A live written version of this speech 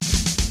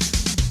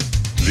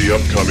The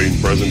upcoming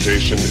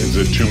presentation is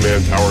a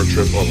two-man power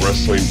trip of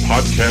wrestling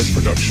podcast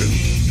production.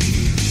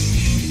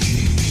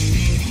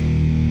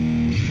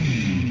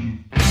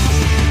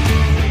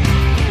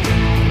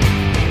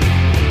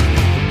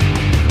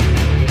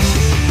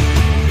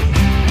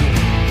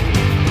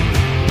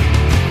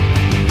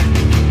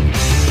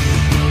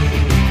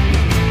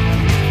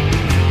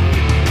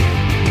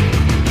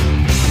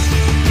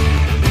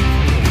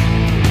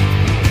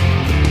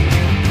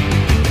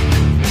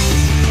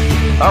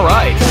 All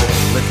right,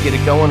 let's get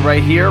it going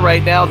right here,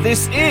 right now.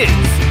 This is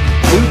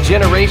New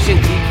Generation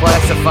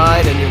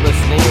Declassified, and you're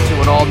listening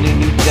to an all-new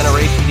New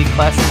Generation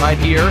Declassified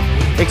here,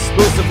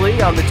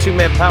 exclusively on the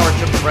Two-Man Power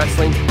Trip of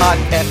Wrestling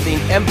podcasting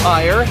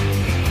empire.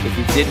 If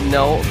you didn't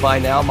know by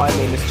now, my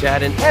name is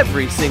Chad, and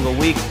every single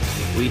week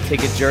we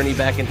take a journey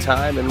back in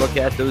time and look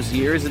at those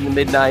years in the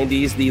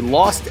mid-90s, the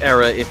lost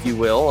era, if you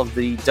will, of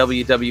the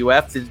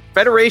WWF, the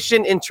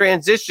Federation in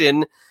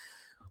transition.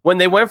 When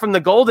they went from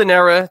the golden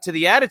era to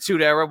the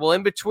attitude era, well,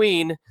 in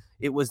between,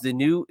 it was the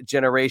new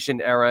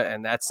generation era.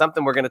 And that's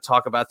something we're going to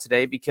talk about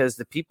today because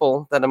the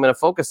people that I'm going to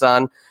focus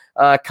on,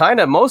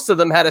 most of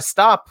them had a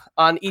stop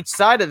on each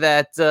side of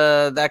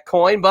that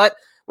coin. But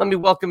let me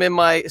welcome in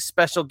my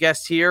special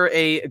guest here,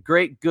 a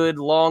great, good,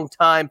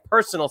 long-time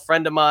personal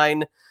friend of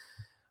mine.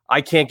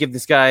 I can't give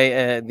this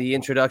guy the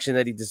introduction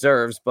that he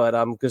deserves, but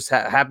I'm just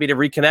happy to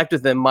reconnect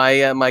with him.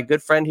 My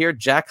good friend here,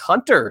 Jack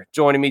Hunter,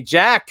 joining me.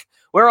 Jack,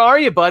 where are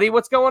you, buddy?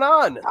 What's going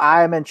on?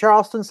 I'm in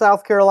Charleston,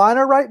 South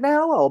Carolina right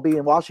now. I'll be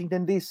in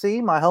Washington,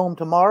 D.C., my home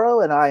tomorrow,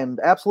 and I am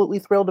absolutely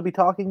thrilled to be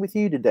talking with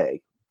you today.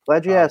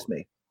 Glad you asked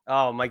me.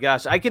 Oh, my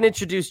gosh. I can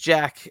introduce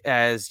Jack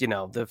as, you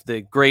know,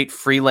 the great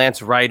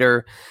freelance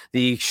writer,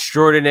 the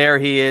extraordinaire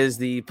he is,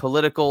 the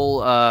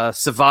political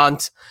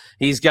savant.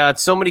 He's got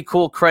so many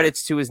cool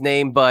credits to his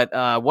name, but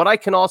what I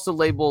can also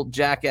label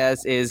Jack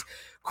as is,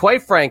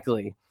 quite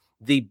frankly,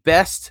 the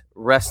best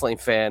wrestling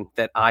fan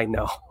that I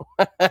know.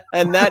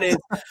 And that is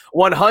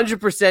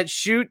 100%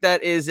 shoot.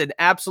 That is an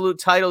absolute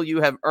title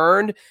you have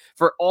earned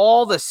for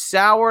all the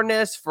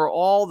sourness, for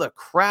all the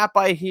crap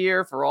I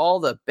hear, for all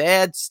the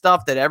bad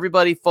stuff that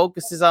everybody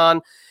focuses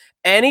on.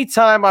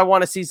 Anytime I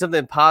want to see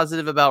something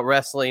positive about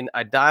wrestling,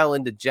 I dial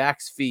into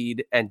Jack's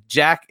feed, and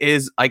Jack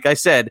is, like I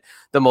said,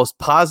 the most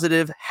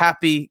positive,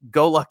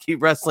 happy-go-lucky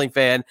wrestling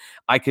fan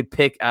I could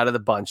pick out of the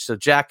bunch. So,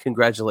 Jack,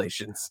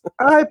 congratulations.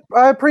 I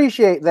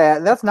appreciate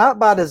that. That's not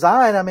by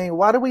design. I mean,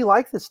 why do we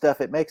like this stuff?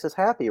 It makes us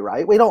happy,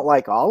 right? We don't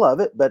like all of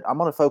it, but I'm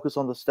going to focus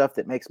on the stuff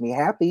that makes me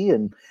happy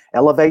and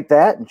elevate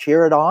that and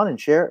cheer it on and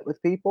share it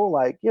with people.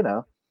 Like, you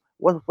know,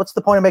 what's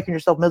the point of making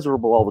yourself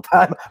miserable all the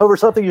time over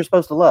something you're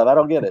supposed to love? I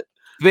don't get it.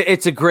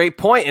 It's a great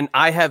point, and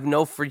I have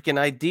no freaking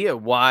idea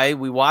why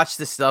we watch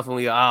this stuff and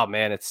we go, oh,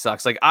 man, it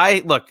sucks. Like,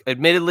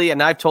 admittedly,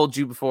 and I've told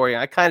you before,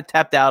 I kind of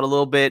tapped out a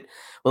little bit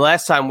the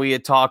last time we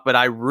had talked, but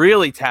I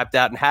really tapped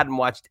out and hadn't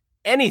watched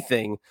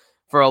anything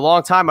for a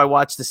long time. I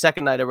watched the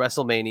second night of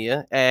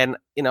WrestleMania, and,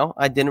 you know,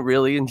 I didn't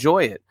really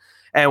enjoy it.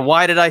 And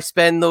why did I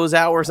spend those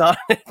hours on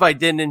it if I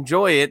didn't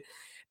enjoy it?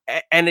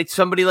 And it's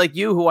somebody like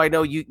you who I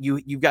know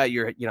you got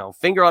your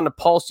finger on the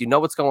pulse. You know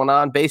what's going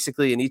on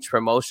basically in each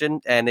promotion,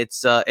 and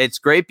it's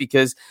great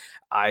because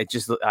I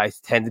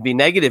tend to be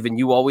negative, and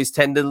you always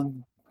tend to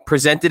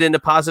present it in a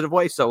positive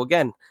way. So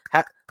again,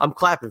 I'm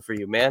clapping for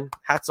you, man.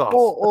 Hats off.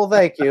 Well,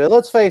 thank you.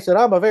 Let's face it,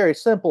 I'm a very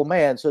simple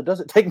man, so it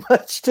doesn't take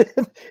much to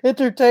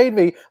entertain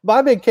me.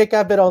 My big kick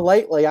I've been on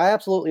lately, I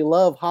absolutely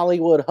love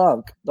Hollywood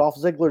Hunk, Dolph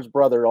Ziggler's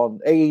brother on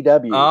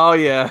AEW. Oh,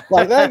 yeah.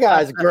 Like, that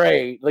guy's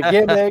great. The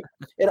gimmick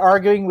and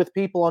arguing with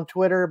people on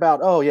Twitter about,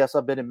 oh, yes,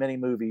 I've been in many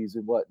movies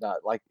and whatnot.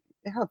 Like,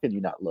 how can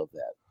you not love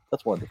that?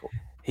 That's wonderful.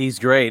 He's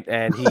great,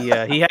 and he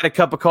had a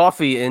cup of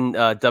coffee in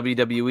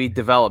WWE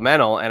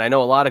developmental, and I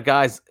know a lot of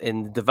guys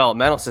in the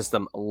developmental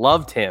system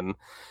loved him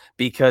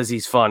because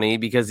he's funny,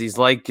 because he's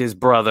like his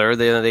brother.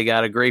 They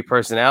got a great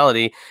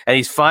personality, and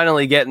he's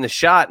finally getting the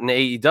shot in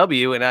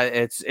AEW, and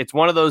it's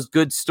one of those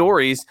good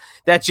stories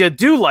that you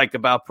do like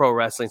about pro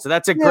wrestling. So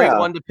that's a great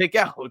one to pick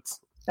out.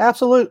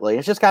 Absolutely,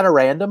 it's just kind of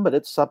random, but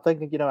it's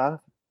something I've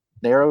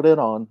narrowed in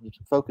on,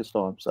 focused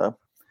on.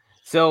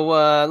 So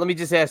let me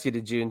just ask you,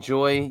 did you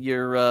enjoy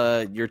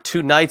your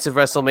 2 nights of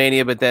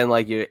WrestleMania, but then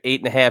like your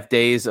 8.5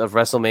 days of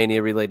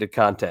WrestleMania related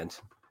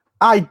content?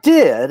 I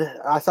did.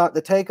 I thought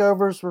the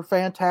takeovers were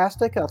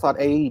fantastic. I thought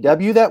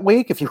AEW that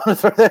week, if you want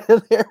to throw that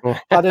in there, I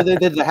thought they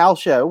did the house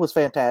show was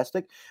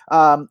fantastic.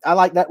 I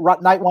like that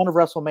night 1 of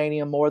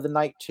WrestleMania more than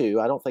night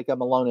 2. I don't think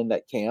I'm alone in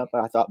that camp.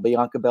 I thought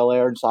Bianca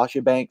Belair and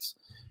Sasha Banks,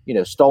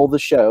 stole the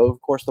show.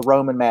 Of course, the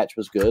Roman match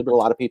was good, but a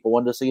lot of people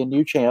wanted to see a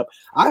new champ.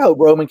 I hope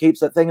Roman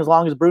keeps that thing as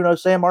long as Bruno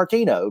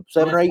Sammartino,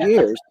 7 or 8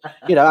 years.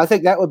 I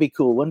think that would be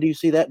cool. When do you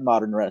see that in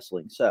modern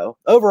wrestling? So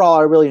overall,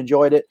 I really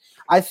enjoyed it.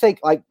 I think,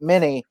 like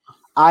many,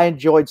 I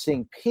enjoyed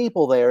seeing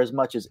people there as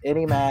much as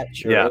any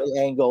match or any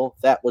angle.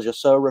 That was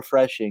just so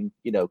refreshing,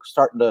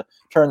 starting to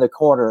turn the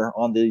corner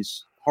on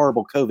these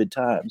horrible COVID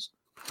times.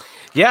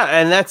 Yeah,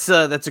 and that's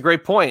a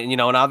great point.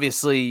 And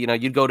obviously,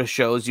 you'd go to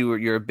shows.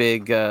 You're a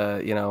big,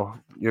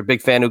 you're a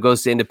big fan who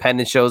goes to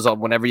independent shows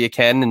whenever you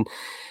can. And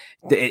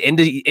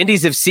the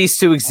indies have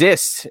ceased to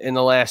exist in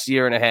the last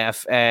year and a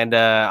half. And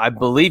I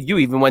believe you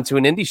even went to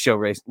an indie show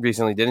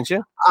recently, didn't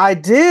you? I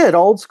did.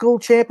 Old School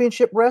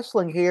Championship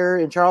Wrestling here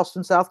in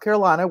Charleston, South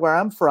Carolina, where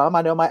I'm from.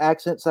 I know my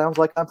accent sounds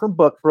like I'm from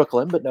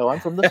Brooklyn, but no, I'm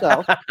from the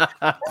South.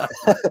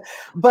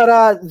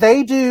 But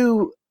they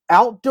do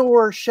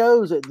outdoor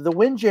shows. The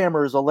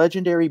Windjammer is a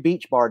legendary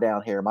beach bar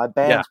down here. My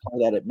band's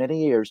played at it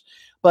many years.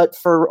 But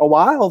for a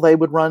while, they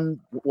would run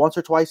once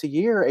or twice a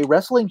year a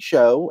wrestling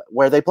show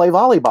where they play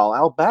volleyball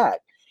out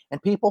back,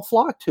 and people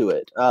flock to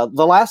it.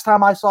 The last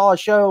time I saw a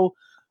show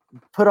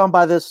put on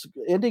by this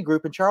indie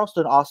group in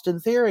Charleston,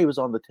 Austin Theory was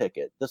on the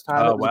ticket. This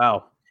time, it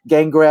was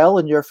Gangrel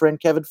and your friend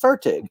Kevin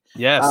Fertig.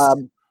 Yes.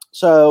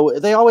 So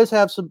they always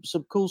have some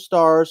cool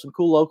stars, some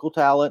cool local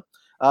talent.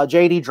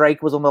 JD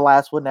Drake was on the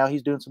last one. Now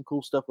he's doing some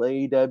cool stuff with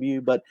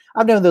AEW. But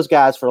I've known those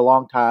guys for a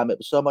long time. It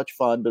was so much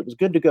fun. But it was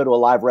good to go to a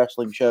live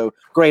wrestling show,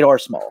 great or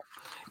small.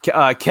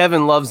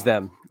 Kevin loves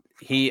them.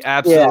 He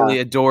absolutely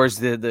adores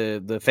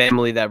the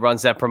family that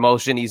runs that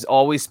promotion. He's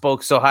always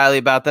spoke so highly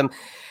about them.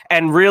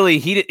 And really,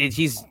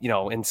 he's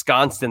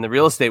ensconced in the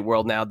real estate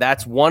world now.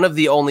 That's one of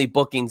the only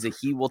bookings that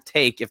he will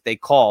take if they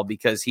call,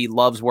 because he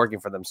loves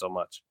working for them so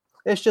much.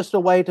 It's just a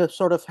way to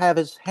sort of have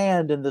his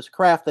hand in this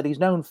craft that he's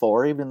known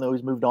for, even though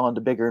he's moved on to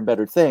bigger and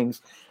better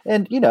things.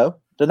 And, to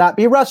not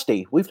be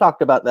rusty. We've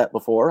talked about that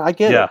before. I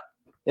get it.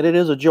 And it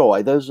is a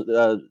joy. Those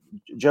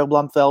Joe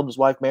Blumfeld and his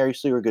wife, Mary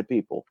Sue, are good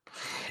people.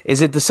 Is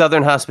it the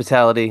Southern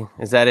hospitality?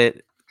 Is that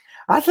it?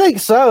 I think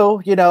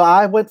so.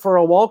 I went for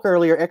a walk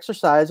earlier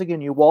exercising,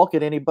 and you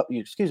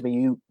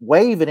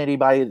wave at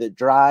anybody that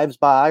drives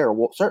by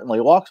or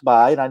certainly walks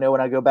by. And I know when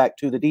I go back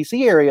to the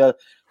DC area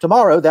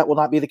tomorrow, that will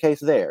not be the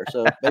case there.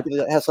 So maybe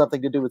that has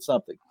something to do with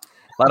something.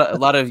 A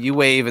lot of you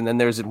wave, and then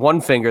there's one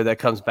finger that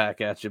comes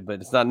back at you, but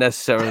it's not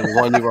necessarily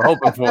the one you were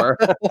hoping for.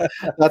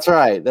 That's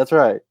right.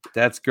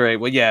 That's great.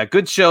 Well, yeah,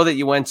 good show that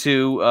you went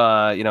to.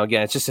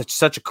 Again, it's just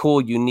such a cool,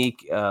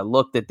 unique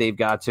look that they've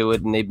got to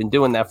it, and they've been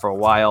doing that for a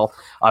while.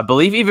 I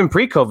believe even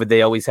pre-COVID,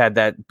 they always had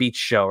that beach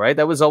show, right?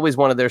 That was always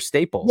one of their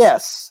staples.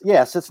 Yes,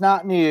 it's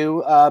not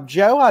new.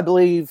 Joe, I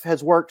believe,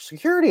 has worked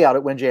security out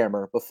at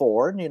Windjammer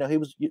before, and I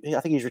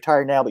think he's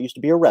retired now, but used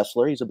to be a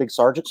wrestler. He's a big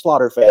Sergeant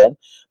Slaughter fan.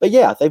 But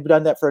yeah, they've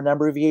done that for a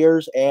number of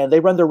years, and they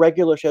run their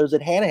regular shows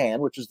in Hanahan,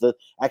 which is the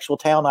actual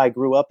town I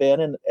grew up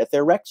in, and at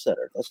their rec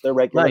center. That's their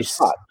regular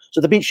spot. So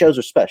the beach shows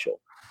are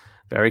special.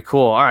 Very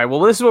cool. All right.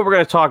 Well, this is what we're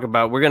going to talk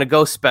about. We're going to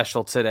go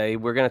special today.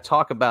 We're going to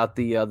talk about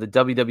the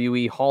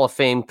WWE Hall of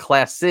Fame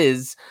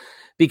classes,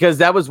 because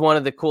that was one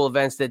of the cool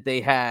events that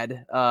they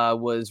had,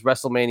 was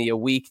WrestleMania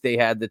week. They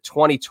had the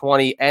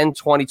 2020 and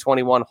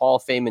 2021 Hall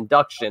of Fame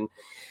induction.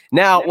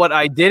 Now, what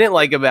I didn't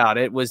like about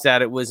it was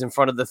that it was in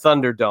front of the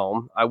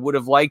Thunderdome. I would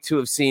have liked to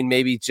have seen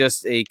maybe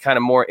just a kind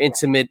of more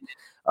intimate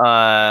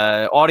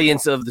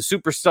audience of the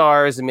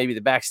superstars and maybe the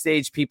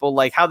backstage people,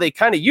 like how they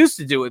kind of used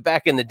to do it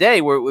back in the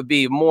day, where it would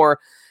be a more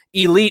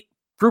elite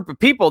group of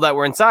people that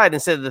were inside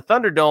instead of the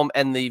Thunderdome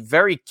and the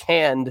very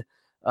canned,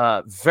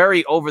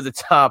 very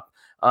over-the-top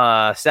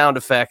sound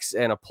effects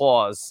and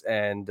applause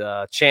and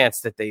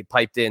chants that they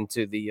piped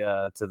into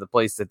the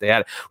place that they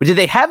had. Did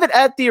they have it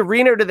at the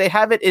arena, or did they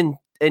have it in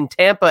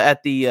Tampa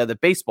at the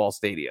baseball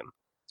stadium?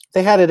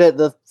 They had it at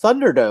the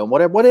Thunderdome.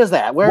 What is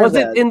that? Where was is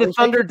it that? In the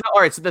Thunderdome?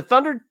 All right, so the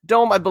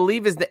Thunderdome, I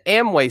believe, is the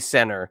Amway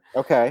Center.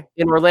 Okay.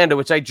 In Orlando,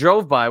 which I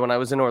drove by when I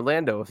was in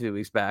Orlando a few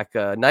weeks back.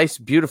 Nice,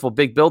 beautiful,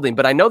 big building.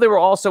 But I know they were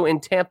also in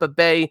Tampa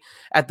Bay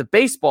at the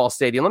baseball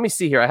stadium. Let me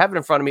see here. I have it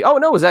in front of me. Oh,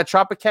 no, it was at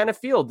Tropicana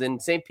Field in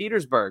St.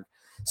 Petersburg.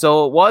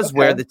 So it was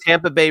where the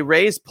Tampa Bay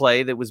Rays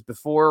play. That was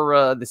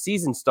before the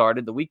season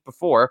started, the week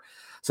before.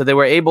 So they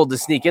were able to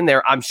sneak in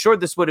there. I'm sure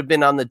this would have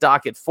been on the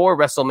docket for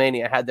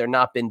WrestleMania had there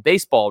not been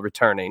baseball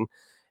returning.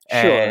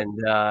 Sure.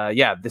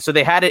 And so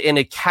they had it in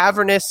a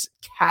cavernous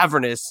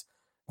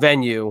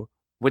venue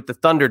with the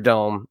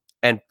Thunderdome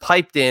and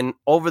piped in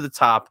over the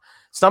top,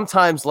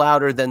 sometimes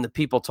louder than the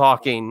people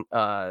talking,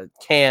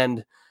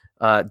 canned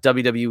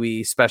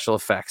WWE special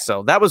effects.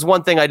 So that was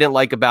one thing I didn't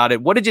like about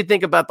it. What did you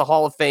think about the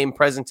Hall of Fame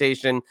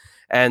presentation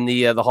and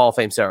the Hall of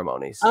Fame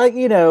ceremonies?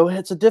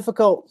 It's a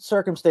difficult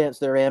circumstance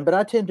they're in, but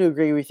I tend to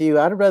agree with you.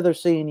 I'd have rather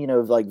seen,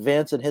 like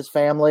Vince and his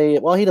family.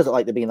 Well, he doesn't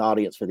like to be in the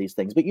audience for these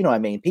things, but what I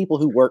mean, people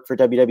who work for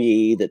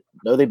WWE that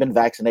know they've been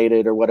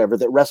vaccinated or whatever,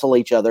 that wrestle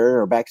each other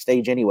or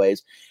backstage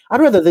anyways.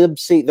 I'd rather them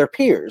see their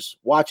peers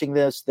watching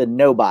this than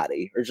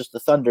nobody, or just the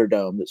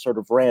Thunderdome that's sort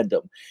of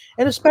random.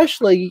 And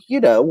especially,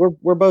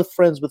 we're both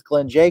friends with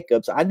Glenn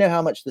Jacobs. I know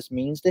how much this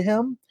means to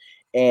him,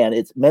 and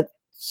it's meant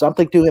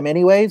something to him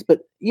anyways,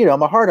 but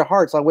my heart of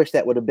hearts, I wish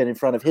that would have been in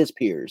front of his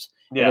peers,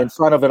 and in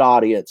front of an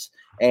audience.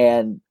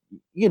 And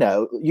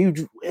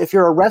if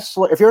you're a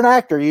wrestler, if you're an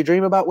actor, you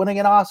dream about winning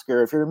an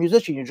Oscar. If you're a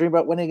musician, you dream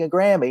about winning a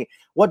Grammy.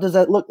 What does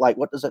that look like?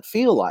 What does it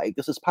feel like?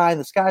 This is pie in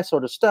the sky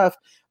sort of stuff.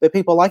 But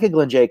people like a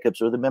Glenn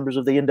Jacobs or the members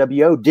of the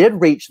NWO did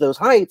reach those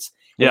heights.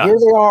 And here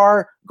they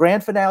are,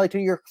 grand finale to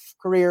your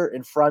career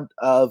in front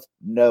of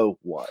no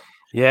one.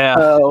 Yeah.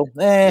 So,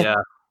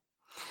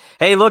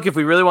 Hey, look, if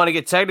we really want to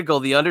get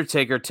technical, The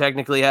Undertaker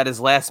technically had his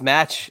last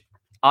match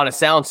on a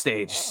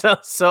soundstage.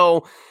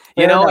 So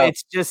you Fair know, enough.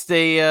 it's just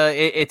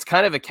it's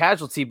kind of a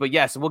casualty. But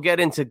yes, we'll get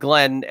into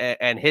Glenn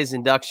and his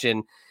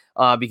induction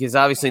because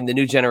obviously in the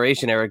New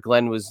Generation era,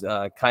 Glenn was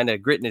kind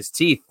of gritting his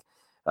teeth.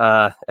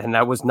 And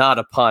that was not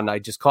a pun. I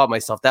just caught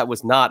myself. That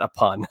was not a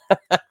pun.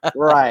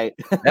 Right.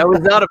 That was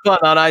not a pun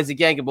on Isaac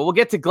Yankem. But we'll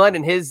get to Glenn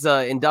and his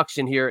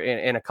induction here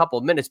in a couple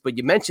of minutes. But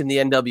you mentioned the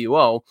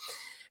NWO.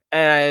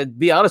 And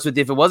be honest with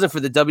you, if it wasn't for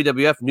the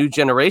WWF New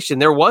Generation,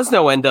 there was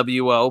no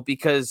NWO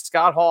because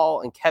Scott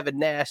Hall and Kevin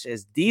Nash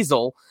as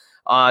Diesel,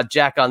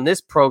 Jack, on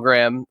this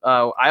program,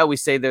 I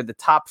always say they're the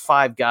top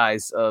 5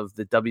 guys of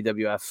the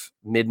WWF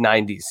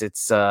mid-90s.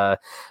 It's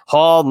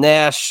Hall,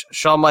 Nash,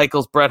 Shawn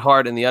Michaels, Bret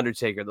Hart, and The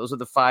Undertaker. Those are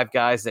the 5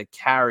 guys that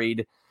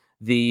carried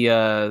the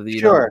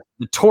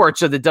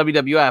torch of the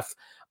WWF.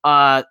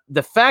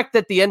 The fact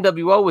that the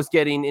NWO was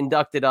getting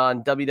inducted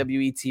on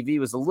WWE TV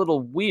was a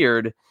little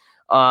weird.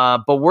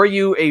 But were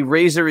you a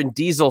Razor and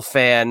Diesel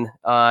fan?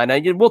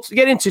 And we'll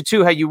get into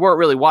too how you weren't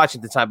really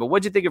watching at the time. But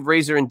what'd you think of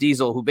Razor and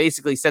Diesel, who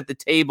basically set the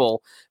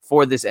table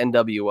for this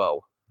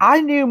NWO? I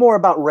knew more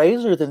about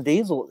Razor than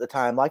Diesel at the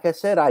time. Like I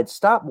said, I'd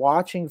stopped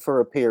watching for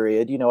a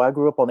period. You know, I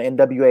grew up on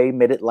NWA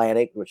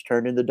Mid-Atlantic, which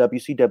turned into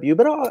WCW.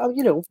 But,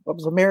 you know, I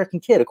was an American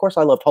kid. Of course,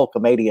 I loved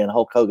Hulkamania and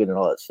Hulk Hogan and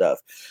all that stuff.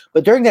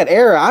 But during that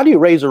era, I knew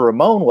Razor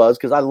Ramon was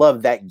because I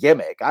loved that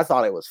gimmick. I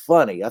thought it was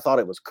funny. I thought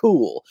it was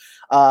cool.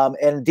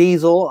 And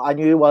Diesel, I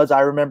knew it was.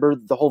 I remember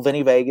the whole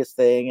Vinny Vegas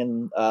thing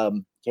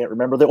and can't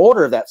remember the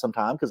order of that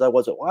sometime because I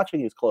wasn't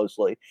watching as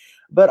closely.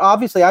 But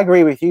obviously, I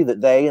agree with you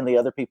that they and the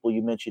other people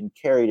you mentioned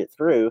carried it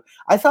through.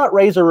 I thought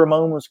Razor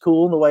Ramon was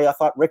cool in the way I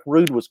thought Rick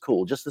Rude was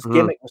cool. Just this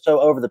gimmick was so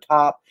over the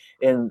top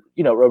and,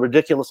 you know, a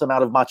ridiculous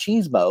amount of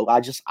machismo.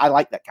 I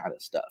like that kind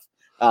of stuff.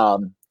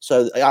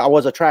 So I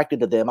was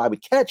attracted to them. I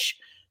would catch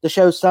the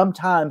show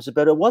sometimes,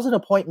 but it wasn't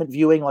appointment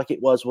viewing like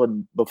it was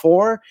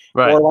before,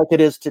 Right. or like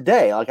it is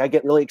today. Like I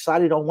get really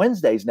excited on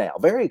Wednesdays now,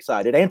 very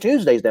excited, and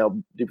Tuesdays now,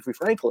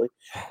 frankly.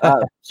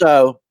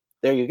 So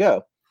there you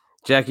go.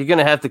 Jack, you're going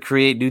to have to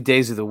create new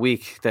days of the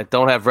week that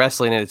don't have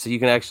wrestling in it so you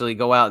can actually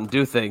go out and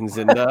do things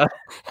and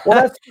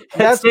Well,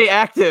 that's stay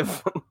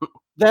active.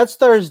 That's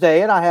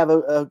Thursday, and I have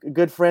a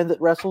good friend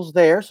that wrestles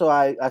there. So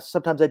I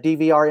sometimes I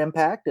DVR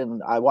Impact,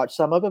 and I watch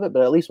some of it,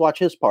 but at least watch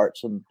his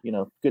parts. And, you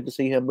know, good to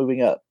see him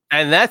moving up.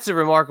 And that's a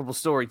remarkable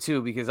story,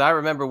 too, because I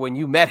remember when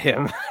you met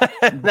him,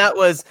 that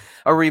was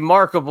a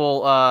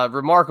remarkable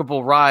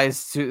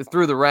rise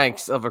through the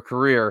ranks of a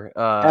career.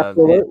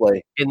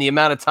 Absolutely. In the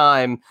amount of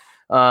time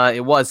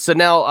it was. So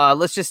now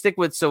let's just stick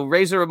with,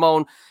 Razor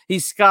Ramon,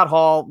 he's Scott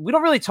Hall. We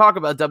don't really talk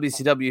about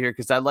WCW here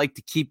because I like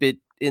to keep it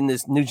in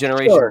this New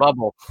Generation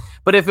bubble.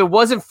 But if it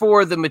wasn't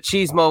for the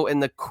machismo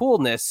and the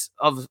coolness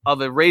of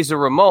a Razor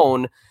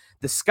Ramon,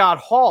 the Scott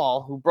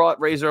Hall who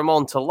brought Razor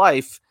Ramon to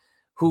life,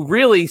 who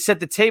really set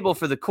the table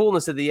for the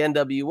coolness of the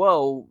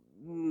NWO,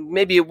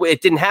 maybe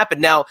it didn't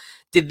happen. Now,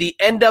 did the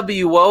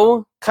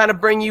NWO kind of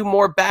bring you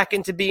more back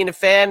into being a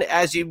fan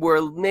as you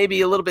were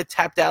maybe a little bit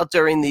tapped out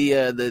during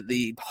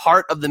the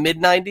heart of the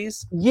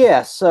mid-90s?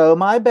 Yes. So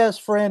my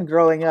best friend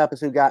growing up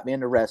is who got me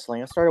into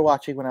wrestling. I started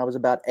watching when I was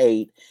about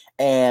 8.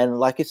 And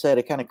like I said,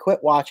 I kind of quit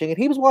watching. And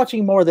he was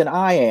watching more than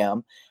I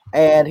am.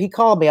 And he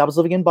called me. I was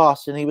living in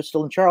Boston. He was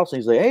still in Charleston.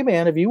 He's like, "Hey,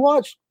 man, have you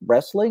watched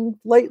wrestling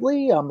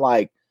lately?" I'm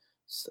like,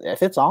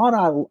 "If it's on,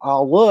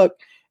 I'll look."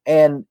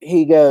 And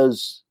he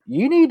goes,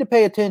 "You need to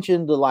pay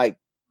attention to like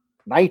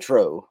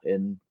Nitro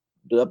and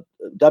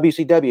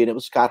WCW." And it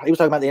was Scott. He was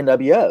talking about the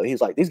NWO. He's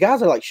like, "These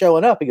guys are like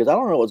showing up." He goes, "I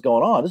don't know what's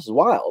going on. This is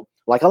wild."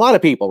 Like a lot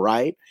of people,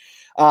 right?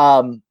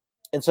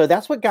 And so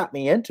that's what got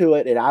me into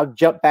it. And I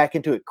jumped back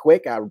into it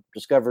quick. I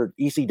discovered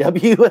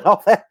ECW and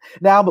all that.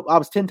 Now I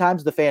was 10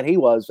 times the fan he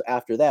was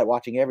after that,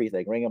 watching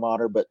everything, Ring of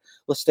Honor. But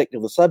let's stick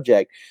to the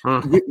subject.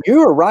 You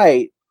were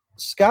right.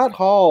 Scott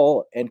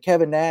Hall and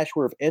Kevin Nash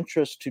were of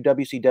interest to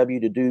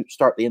WCW to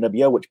start the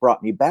NWO, which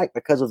brought me back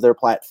because of their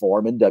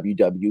platform in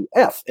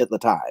WWF at the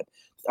time.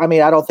 I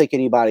mean, I don't think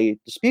anybody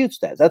disputes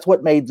that. That's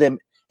what made them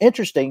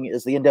interesting,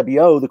 is the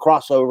NWO, the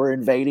crossover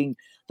invading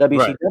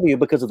WCW,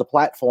 because of the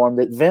platform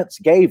that Vince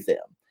gave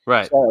them.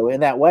 Right. So in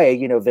that way,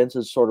 you know, Vince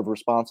is sort of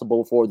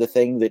responsible for the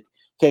thing that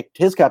kicked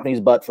his company's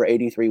butt for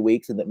 83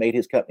 weeks and that made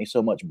his company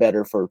so much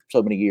better for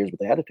so many years with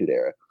the Attitude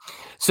Era.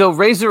 So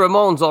Razor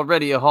Ramon's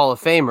already a Hall of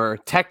Famer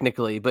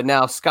technically, but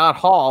now Scott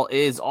Hall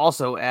is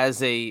also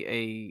as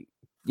an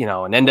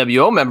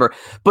NWO member.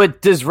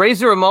 But does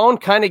Razor Ramon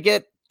kind of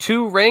get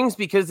 2 rings?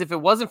 Because if it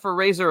wasn't for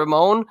Razor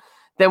Ramon,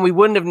 then we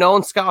wouldn't have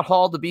known Scott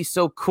Hall to be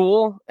so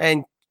cool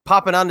and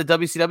popping on to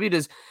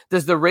WCW.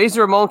 Does the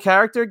Razor Ramon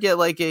character get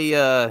like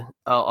a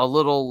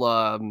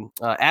little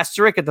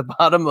asterisk at the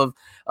bottom of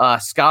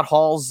Scott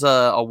Hall's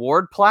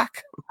award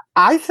plaque?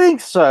 I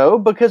think so,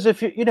 because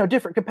if you know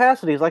different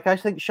capacities, like I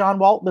think Sean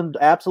Waltman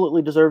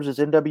absolutely deserves his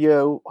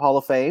NWO Hall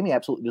of Fame. He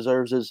absolutely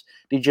deserves his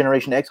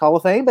D-Generation X Hall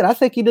of Fame, but I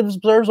think he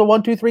deserves a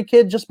 1, 2, 3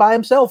 Kid just by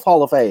himself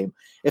Hall of Fame.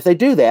 If they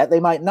do that, they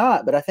might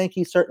not, but I think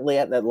he's certainly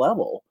at that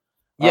level.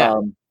 Yeah,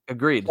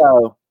 agreed.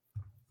 So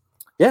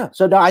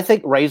no, I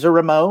think Razor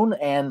Ramon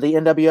and the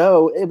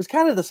NWO, it was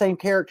kind of the same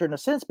character in a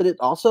sense, but it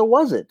also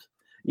wasn't.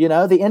 You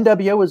know, the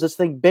NWO was this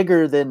thing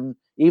bigger than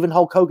even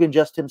Hulk Hogan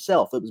just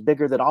himself. It was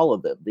bigger than all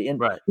of them.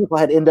 People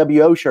had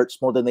NWO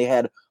shirts more than they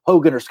had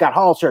Hogan or Scott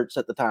Hall shirts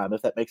at the time,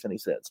 if that makes any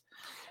sense.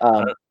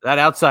 That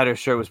Outsider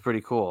shirt was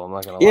pretty cool. I'm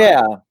not gonna lie.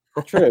 Yeah,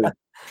 true.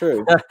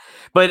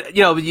 But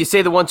you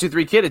say the 1, 2,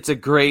 3 Kid. It's a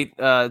great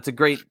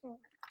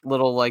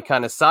little like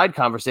kind of side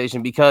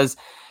conversation, because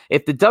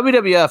if the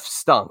WWF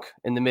stunk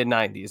in the mid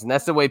 90s, and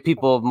that's the way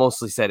people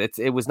mostly said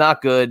it was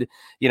not good.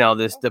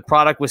 The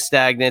product was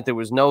stagnant. There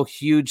was no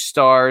huge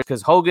stars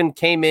because Hogan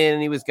came in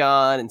and he was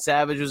gone, and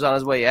Savage was on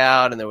his way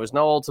out, and there was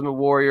no Ultimate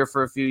Warrior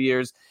for a few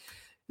years.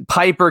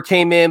 Piper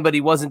came in, but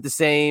he wasn't the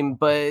same.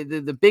 But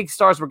the big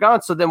stars were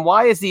gone. So then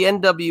why is the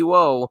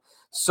NWO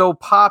so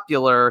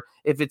popular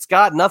if it's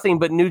got nothing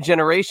but new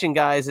generation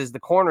guys as the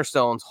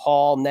cornerstones,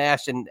 Hall,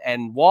 Nash, and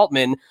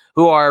Waltman,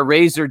 who are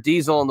Razor,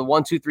 Diesel, and the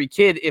 1, 2, 3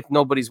 Kid if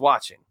nobody's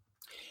watching?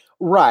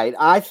 Right.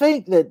 I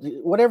think that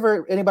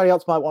whatever anybody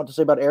else might want to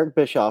say about Eric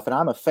Bischoff, and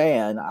I'm a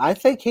fan, I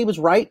think he was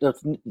right to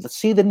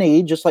see the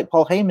need, just like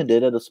Paul Heyman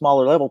did at a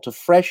smaller level, to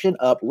freshen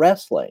up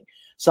wrestling.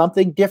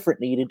 Something different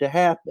needed to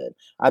happen.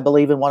 I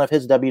believe in one of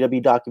his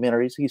WWE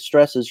documentaries, he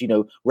stresses,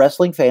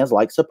 wrestling fans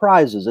like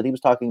surprises. And he was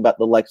talking about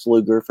the Lex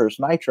Luger First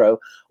Nitro.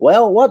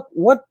 Well,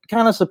 what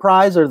kind of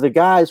surprise are the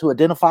guys who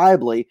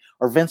identifiably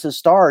are Vince's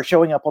stars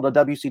showing up on a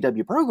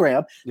WCW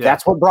program? Yeah.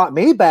 That's what brought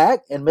me back,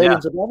 and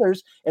millions of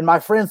others. And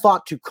my friend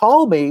thought to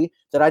call me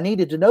that I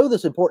needed to know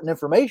this important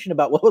information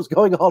about what was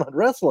going on in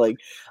wrestling.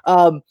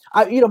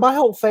 My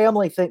whole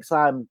family thinks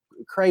I'm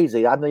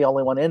crazy. I'm the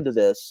only one into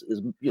this.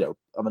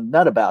 I'm a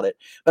nut about it.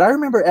 But I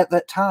remember at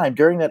that time,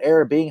 during that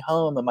era, being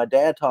home and my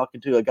dad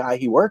talking to a guy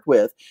he worked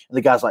with, and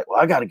the guy's like, "Well,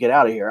 I got to get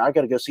out of here. I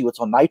got to go see what's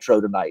on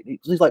Nitro tonight."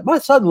 He's like, "My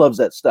son loves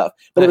that stuff,"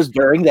 but it was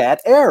during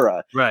that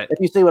era. Right. If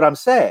you see what I'm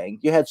saying,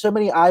 you had so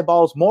many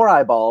more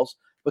eyeballs,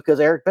 because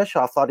Eric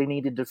Bischoff thought he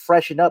needed to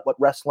freshen up what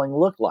wrestling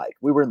looked like.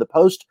 We were in the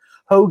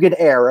post-Hogan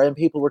era, and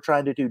people were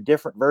trying to do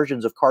different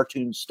versions of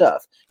cartoon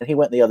stuff, and he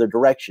went in the other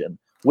direction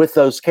with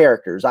those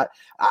characters.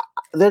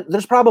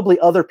 There's probably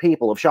other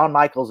people. If Shawn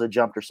Michaels had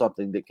jumped or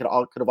something, that could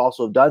have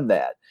also done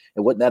that,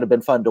 and wouldn't that have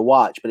been fun to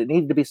watch? But it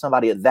needed to be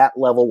somebody at that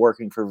level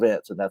working for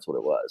Vince, and that's what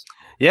it was.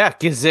 Yeah,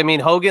 because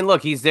Hogan,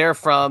 look, he's there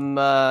from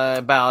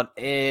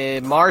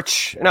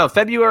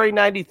February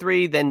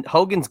 '93. Then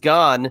Hogan's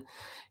gone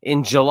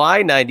in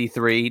July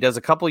 '93. He does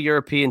a couple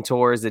European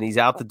tours, and he's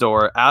out the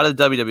door, out of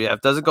the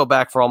WWF. Doesn't go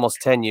back for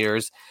almost 10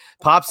 years.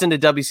 Pops into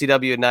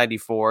WCW in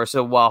 '94.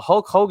 So while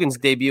Hulk Hogan's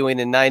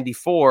debuting in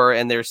 '94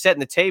 and they're setting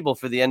the table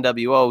for the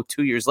NWO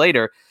 2 years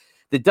later,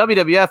 the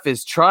WWF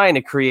is trying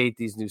to create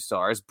these new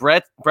stars.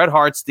 Bret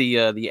Hart's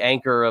the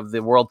anchor of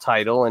the world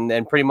title,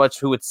 and pretty much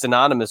who it's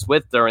synonymous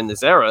with during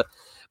this era.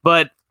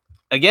 But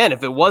again,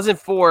 if it wasn't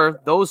for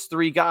those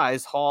three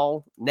guys,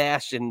 Hall,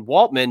 Nash, and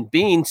Waltman,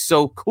 being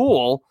so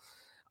cool,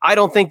 I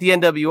don't think the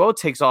NWO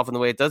takes off in the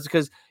way it does,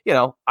 because,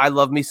 I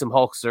love me some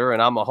Hulkster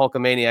and I'm a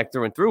Hulkamaniac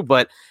through and through.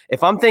 But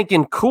if I'm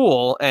thinking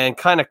cool and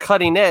kind of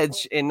cutting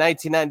edge in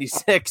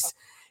 1996,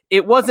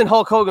 it wasn't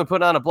Hulk Hogan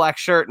putting on a black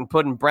shirt and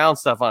putting brown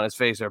stuff on his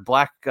face or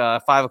black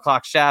 5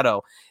 o'clock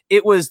shadow.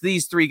 It was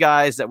these three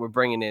guys that were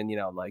bringing in,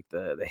 like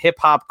the hip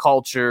hop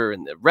culture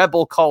and the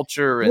rebel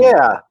culture and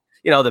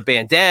the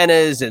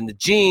bandanas and the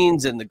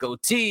jeans and the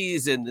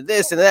goatees and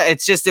this and that.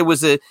 It's just, it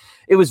was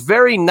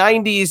very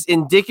 90s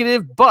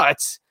indicative,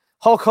 but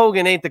Hulk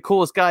Hogan ain't the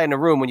coolest guy in the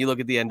room when you look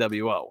at the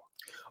NWO.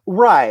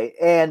 Right.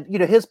 And,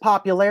 his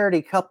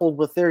popularity coupled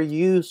with their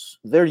youth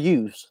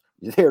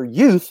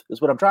is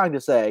what I'm trying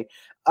to say.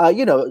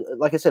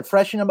 Like I said,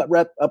 freshening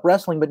up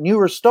wrestling, but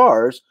newer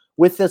stars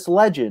with this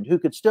legend who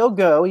could still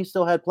go. He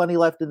still had plenty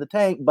left in the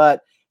tank,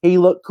 but he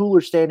looked cooler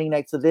standing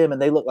next to them,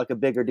 and they looked like a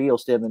bigger deal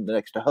standing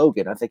next to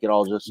Hogan. I think it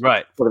all just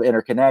sort of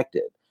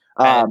interconnected.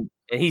 And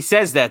he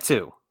says that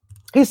too.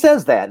 He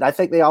says that, and I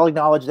think they all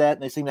acknowledge that,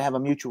 and they seem to have a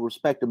mutual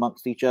respect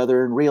amongst each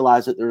other and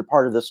realize that they're a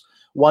part of this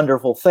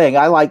wonderful thing.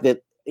 I like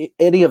that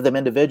any of them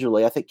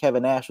individually. I think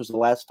Kevin Nash was the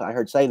last I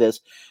heard say this,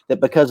 that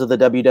because of the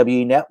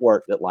WWE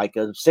Network, that like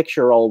a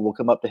 6-year-old will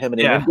come up to him in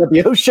an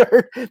NWO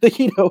shirt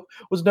that,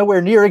 was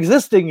nowhere near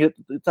existing at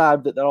the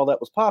time that all that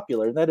was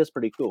popular, and that is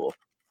pretty cool.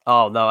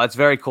 Oh, no, that's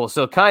very cool.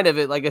 So kind of,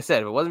 like I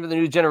said, if it wasn't for the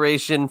new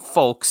generation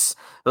folks,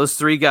 those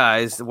three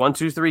guys, the 1,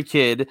 2, 3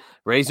 Kid,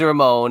 Razor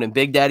Ramon, and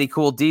Big Daddy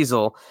Cool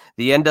Diesel,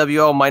 the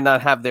NWO might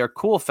not have their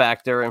cool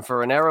factor. And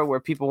for an era where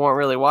people weren't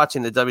really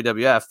watching the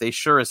WWF, they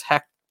sure as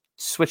heck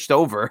switched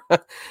over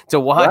to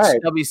watch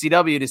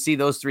WCW to see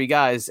those three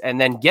guys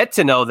and then get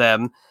to know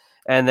them.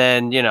 And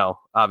then,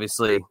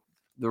 obviously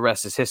the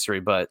rest is history,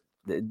 but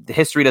the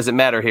history doesn't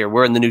matter here.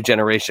 We're in the new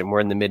generation. We're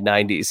in the mid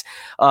 90s.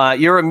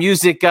 You're a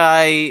music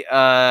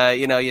guy.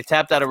 You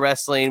tapped out of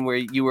wrestling where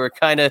you were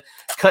kind of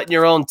cutting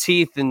your own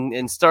teeth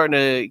and starting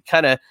to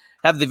kind of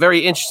have the very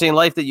interesting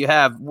life that you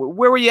have.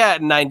 Where were you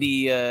at in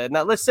 90?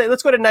 Now let's go to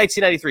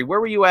 1993. Where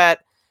were you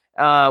at?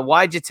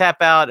 Why'd you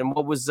tap out? And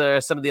what was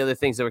some of the other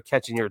things that were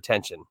catching your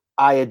attention?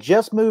 I had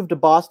just moved to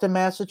Boston,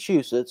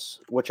 Massachusetts,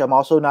 which I'm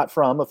also not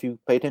from, if you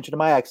pay attention to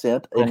my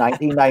accent, in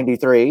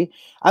 1993.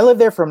 I lived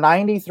there from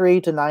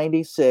 93 to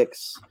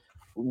 96,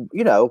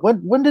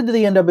 when did the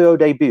NWO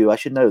debut? I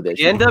should know this.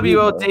 The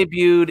NWO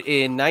debuted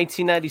in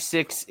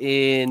 1996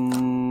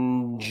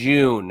 in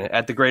June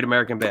at the Great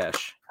American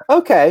Bash.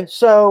 Okay,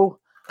 so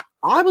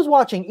I was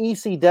watching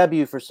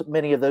ECW for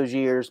many of those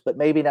years, but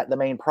maybe not the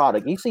main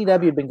product.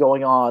 ECW had been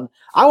going on.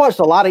 I watched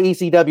a lot of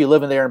ECW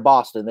living there in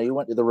Boston. They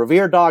went to the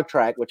Revere Dog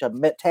Track, which I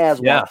met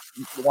Taz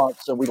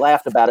once, and we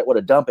laughed about it, what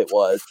a dump it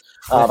was.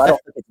 I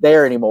don't think it's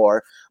there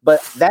anymore.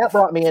 But that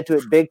brought me into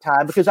it big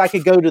time because I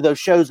could go to those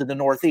shows in the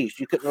Northeast.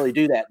 You couldn't really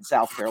do that in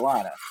South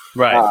Carolina,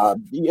 right?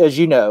 As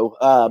you know.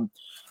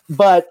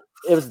 But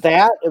it was the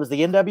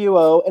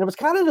NWO, and it was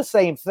kind of the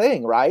same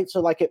thing, right?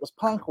 So like it was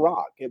punk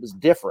rock. It was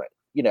different.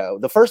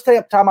 The first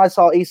time I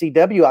saw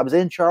ECW, I was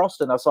in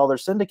Charleston. I saw their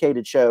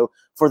syndicated show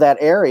for that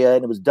area,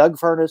 and it was Doug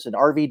Furnace and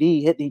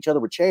RVD hitting each other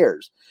with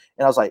chairs.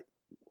 And I was like,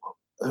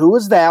 who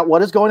is that?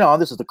 What is going on?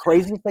 This is the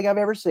craziest thing I've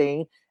ever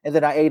seen. And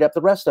then I ate up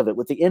the rest of it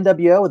with the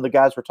NWO and the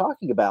guys we're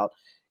talking about.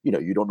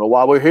 You don't know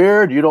why we're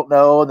here, and you don't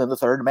know, and then the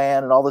third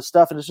man and all this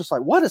stuff. And it's just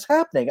like, what is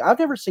happening? I've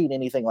never seen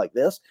anything like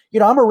this.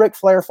 I'm a Ric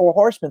Flair Four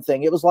Horsemen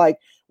thing. It was like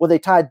when they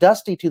tied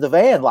Dusty to the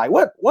van, like,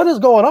 what is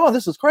going on?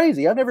 This is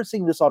crazy. I've never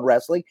seen this on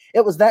wrestling.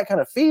 It was that kind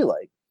of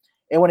feeling.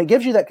 And when it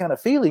gives you that kind of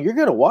feeling, you're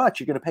going to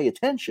watch, you're going to pay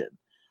attention.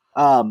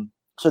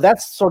 So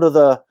that's sort of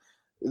the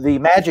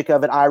magic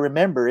of it. I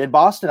remember in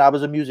Boston, I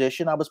was a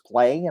musician. I was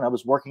playing, and I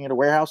was working in a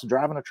warehouse and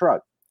driving a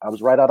truck. I was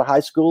right out of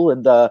high school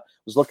and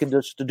was looking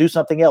to do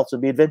something else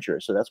and be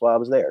adventurous. So that's why I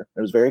was there.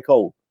 It was very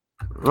cold.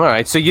 All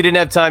right. So you didn't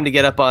have time to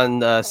get up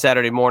on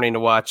Saturday morning to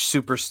watch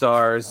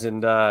Superstars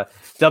and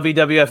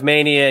WWF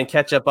Mania and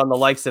catch up on the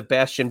likes of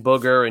Bastion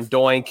Booger and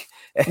Doink.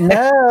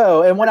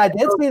 No. And when I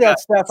did see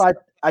that stuff,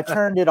 I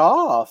turned it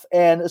off.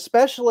 And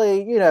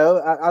especially,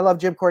 I love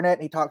Jim Cornette,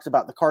 and he talks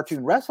about the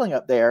cartoon wrestling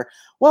up there.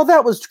 Well,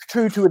 that was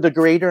true to a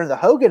degree during the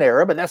Hogan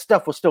era, but that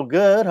stuff was still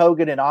good.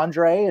 Hogan and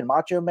Andre and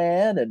Macho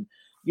Man and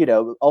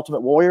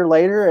Ultimate Warrior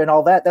later and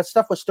all that. That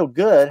stuff was still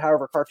good,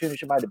 however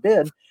cartoonish it might have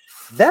been.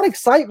 That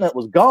excitement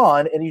was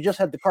gone, and you just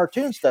had the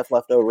cartoon stuff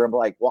left over. I'm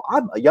like, well,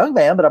 I'm a young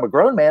man, but I'm a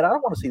grown man. I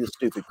don't want to see this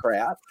stupid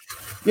crap.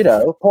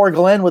 Poor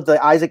Glenn with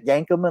the Isaac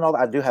Yankem and all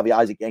that. I do have the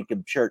Isaac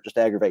Yankem shirt just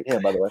to aggravate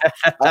him, by the way.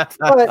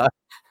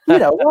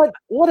 But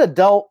what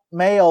adult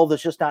male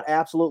that's just not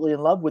absolutely in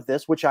love with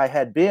this, which I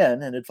had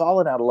been and had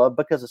fallen out of love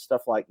because of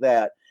stuff like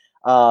that.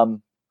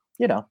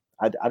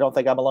 I don't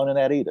think I'm alone in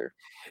that either.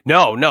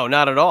 No,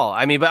 not at all.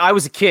 I mean, but I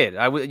was a kid.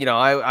 I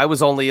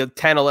was only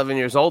 10, 11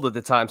 years old at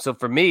the time. So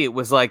for me, it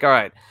was like, all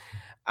right,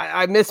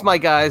 I miss my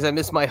guys. I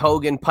miss my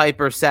Hogan,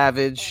 Piper,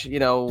 Savage,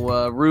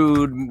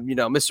 Rude,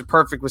 Mr.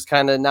 Perfect was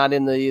kind of not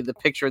in the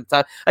picture at the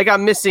time. Like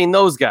I'm missing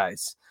those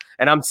guys,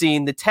 and I'm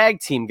seeing the tag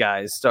team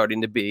guys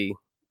starting to be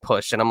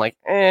pushed. And I'm like,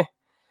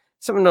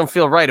 something don't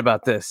feel right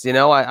about this.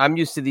 I'm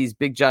used to these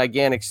big,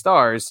 gigantic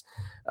stars.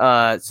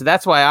 So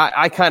that's why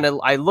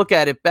I look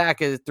at it back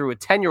through a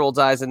 10-year-old's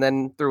eyes and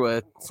then through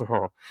a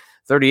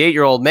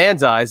 38-year-old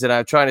man's eyes, and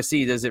I'm trying to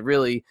see, does it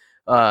really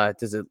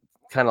does it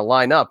kind of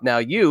line up? Now,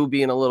 you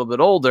being a little bit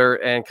older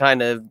and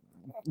kind of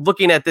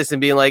looking at this and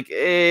being like,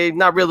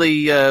 not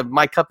really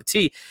my cup of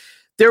tea.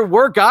 There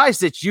were guys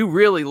that you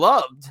really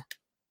loved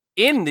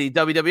in the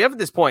WWF at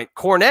this point,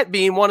 Cornette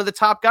being one of the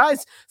top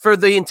guys for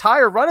the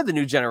entire run of the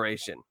New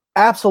Generation.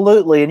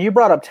 Absolutely. And you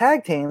brought up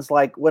tag teams.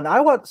 Like when I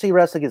went to see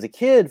wrestling as a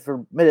kid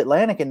for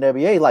Mid-Atlantic and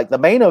WA, like the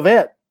main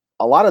event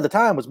a lot of the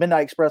time was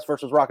Midnight Express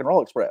versus Rock and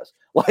Roll Express.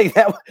 Like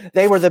that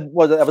was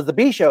the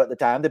B show at the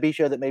time, the B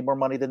show that made more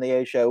money than the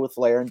A show with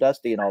Flair and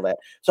Dusty and all that.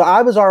 So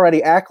I was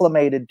already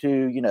acclimated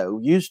to,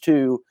 used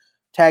to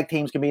tag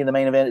teams can be in the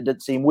main event. It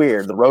didn't seem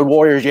weird. The Road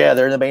Warriors,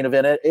 they're in the main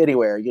event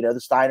anywhere. The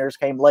Steiners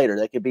came later.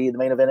 They could be in the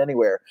main event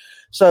anywhere.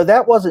 So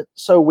that wasn't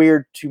so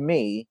weird to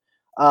me.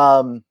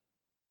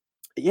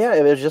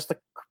 It was just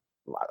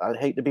I'd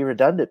hate to be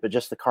redundant, but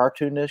just the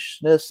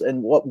cartoonishness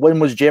and when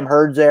was Jim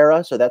Herd's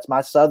era? So that's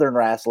my Southern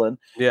wrestling.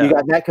 Yeah. You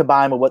got that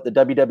combined with what the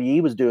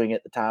WWE was doing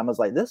at the time. I was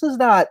like, this is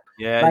not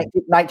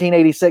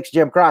 1986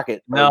 Jim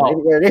Crockett. No.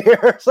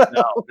 So.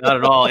 No, not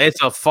at all.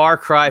 It's a far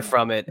cry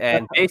from it.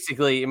 And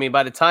basically, I mean,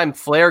 by the time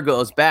Flair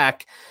goes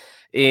back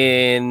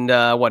in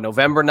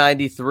November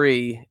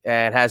 93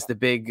 and has the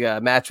big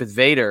match with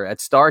Vader at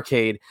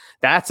Starrcade,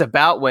 that's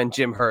about when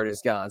Jim Herd is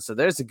gone. So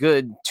there's a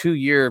good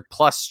 2-year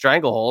plus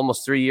stranglehold,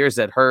 almost 3 years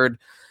that Herd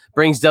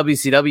brings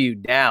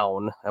WCW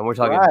down, and we're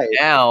talking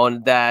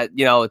down that,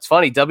 it's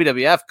funny,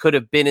 WWF could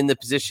have been in the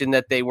position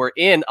that they were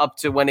in up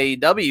to when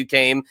AEW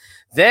came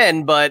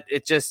then, but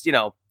it just,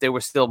 they were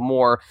still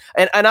more,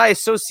 and I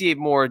associate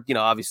more,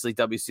 obviously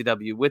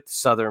WCW with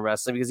Southern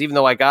wrestling, because even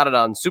though I got it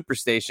on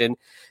Superstation,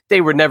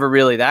 they were never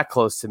really that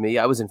close to me.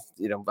 I was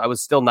I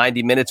was still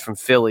 90 minutes from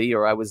Philly,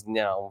 or I was,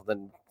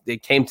 then they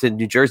came to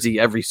New Jersey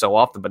every so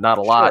often, but not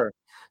a lot. Sure.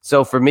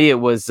 So for me, it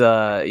was,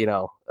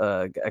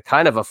 a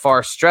kind of a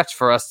far stretch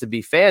for us to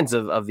be fans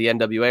of the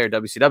NWA or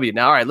WCW.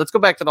 Now, all right, let's go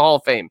back to the Hall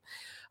of Fame.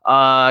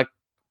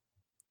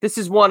 This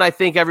is one I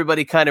think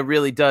everybody kind of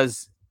really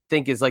does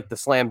think is like the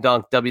slam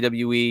dunk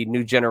WWE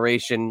New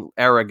Generation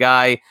era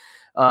guy.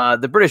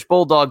 The British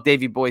Bulldog,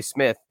 Davey Boy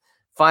Smith,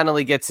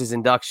 finally gets his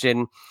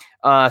induction.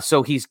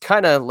 So he's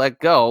kind of let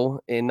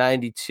go in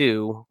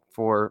 92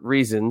 for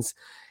reasons.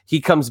 He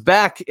comes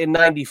back in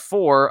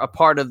 94, a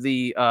part of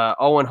the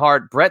Owen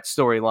Hart Brett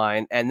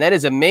storyline, and then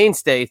is a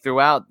mainstay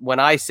throughout when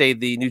I say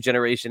the new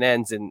generation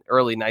ends in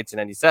early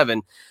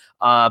 1997.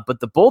 But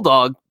the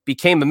Bulldog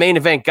became a main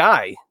event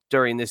guy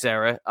during this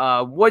era.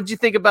 What did you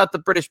think about the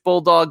British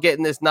Bulldog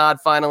getting this nod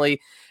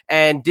finally?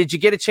 And did you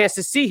get a chance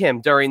to see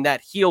him during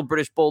that heel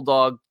British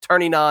Bulldog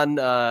turning on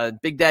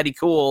Big Daddy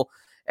Cool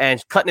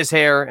and cutting his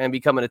hair and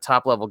becoming a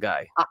top-level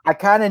guy? I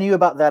kind of knew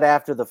about that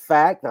after the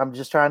fact. I'm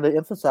just trying to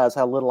emphasize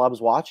how little I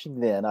was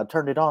watching then. I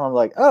turned it on. I'm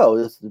like, oh,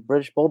 this is the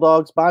British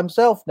Bulldog's by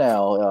himself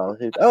now.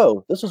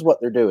 Oh, this is what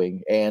they're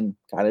doing. And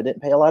kind of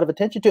didn't pay a lot of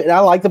attention to it. And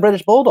I like the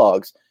British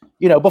Bulldogs,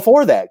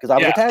 before that, because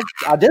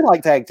I did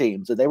like tag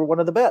teams, and they were one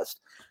of the best.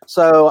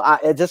 So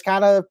it just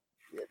kind of,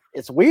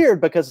 it's weird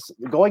because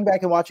going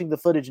back and watching the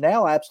footage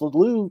now, I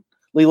absolutely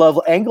love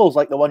angles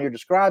like the one you're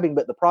describing,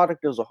 but the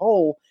product as a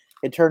whole,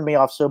 it turned me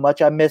off so much.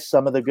 I missed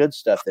some of the good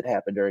stuff that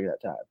happened during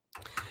that time.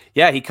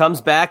 Yeah, he comes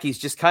back. He's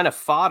just kind of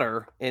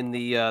fodder in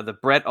the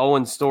Brett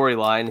Owen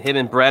storyline. Him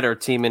and Brett are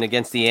teaming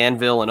against the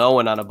Anvil and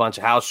Owen on a bunch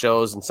of house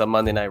shows and some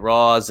Monday Night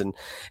Raws, and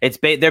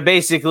they're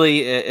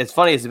basically, as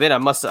funny as it's been,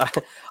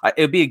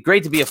 it would be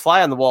great to be a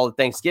fly on the wall at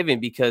Thanksgiving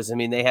because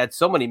they had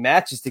so many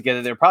matches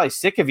together. They're probably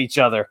sick of each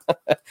other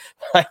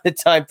by the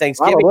time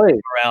Thanksgiving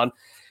came around.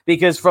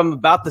 Because from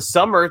about the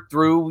summer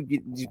through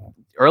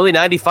early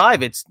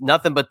 95, it's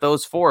nothing but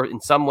those four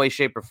in some way,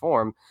 shape, or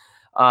form.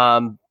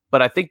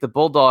 But I think the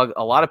Bulldog,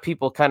 a lot of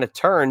people kind of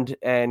turned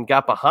and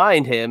got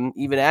behind him,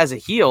 even as a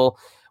heel,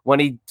 when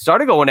he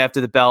started going after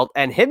the belt.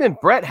 And him and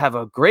Brett have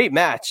a great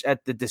match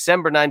at the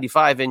December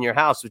 95 In Your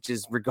House, which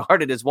is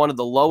regarded as one of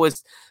the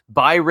lowest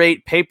buy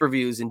rate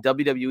pay-per-views in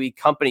WWE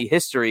company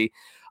history.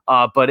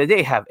 But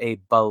they have a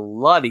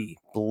bloody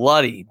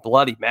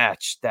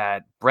match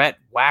that Brett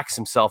whacks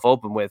himself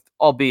open with,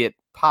 albeit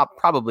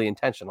probably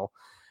intentional.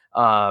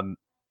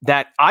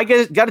 That I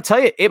got to tell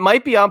you, it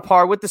might be on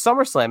par with the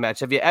SummerSlam match.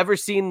 Have you ever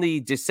seen the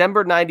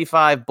December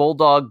 95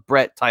 Bulldog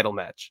Brett title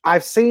match?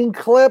 I've seen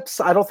clips.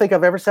 I don't think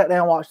I've ever sat down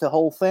and watched the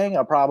whole thing.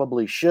 I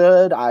probably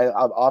should. I'm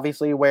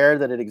obviously aware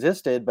that it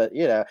existed, but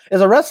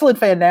as a wrestling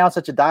fan now,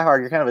 such a diehard,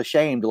 you're kind of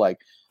ashamed. Like,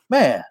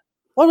 man,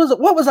 what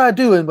was I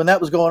doing when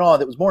that was going on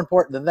that was more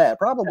important than that?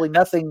 Probably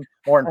nothing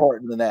more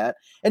important than that.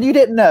 And you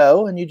didn't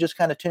know, and you just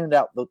kind of tuned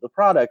out the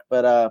product.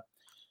 But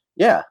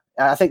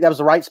I think that was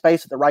the right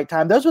space at the right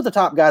time. Those were the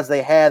top guys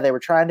they had. They were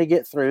trying to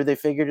get through. They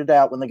figured it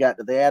out when they got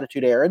to the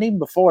Attitude Era. And even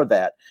before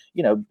that,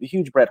 a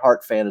huge Bret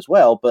Hart fan as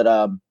well. But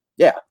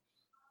yeah.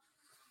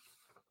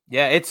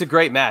 Yeah, it's a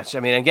great match.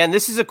 Again,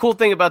 this is a cool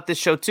thing about this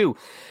show, too.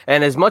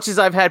 And as much as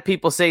I've had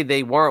people say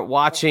they weren't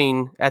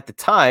watching at the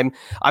time,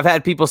 I've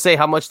had people say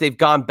how much they've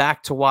gone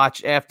back to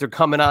watch after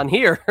coming on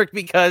here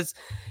because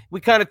we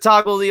kind of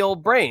toggle the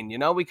old brain.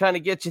 We kind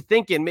of get you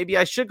thinking, maybe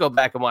I should go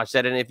back and watch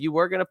that. And if you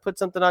were going to put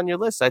something on your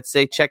list, I'd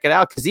say check it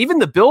out. Because even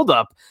the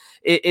buildup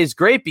is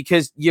great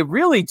because you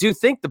really do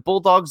think the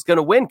Bulldog's going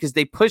to win because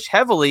they push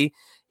heavily.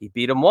 He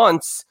beat him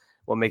once.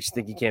 What makes you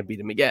think he can't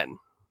beat him again?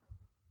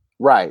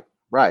 Right.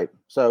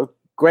 So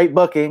great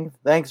booking.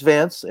 Thanks,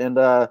 Vince. And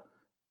I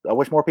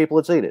wish more people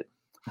had seen it.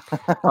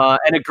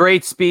 And a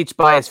great speech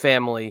by his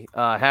family.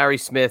 Harry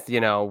Smith,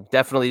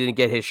 definitely didn't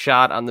get his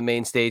shot on the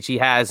main stage. He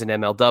has in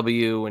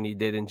MLW and he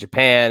did in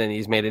Japan and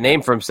he's made a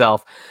name for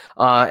himself.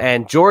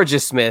 And Georgia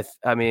Smith,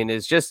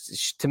 is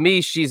just, to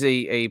me, she's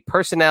a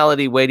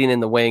personality waiting in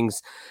the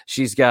wings.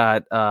 She's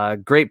got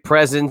great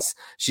presence.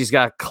 She's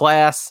got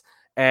class.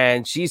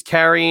 And she's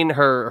carrying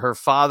her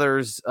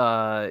father's,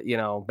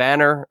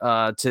 banner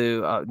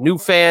to new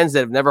fans that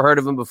have never heard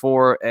of him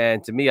before.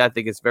 And to me, I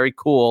think it's very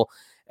cool.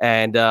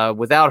 And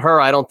without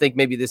her, I don't think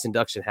maybe this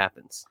induction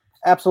happens.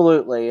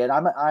 Absolutely. And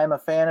I'm a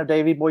fan of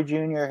Davey Boy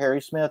Jr., Harry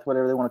Smith,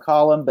 whatever they want to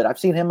call him. But I've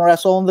seen him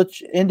wrestle in the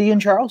Indy in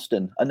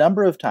Charleston a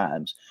number of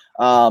times.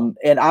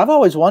 And I've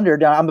always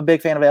wondered, I'm a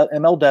big fan of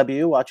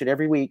MLW, watch it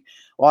every week.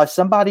 Well, as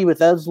somebody with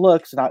those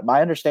looks, and my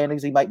understanding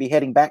is he might be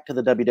heading back to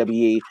the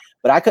WWE,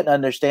 but I couldn't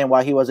understand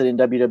why he wasn't in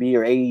WWE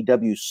or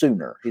AEW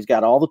sooner. He's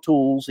got all the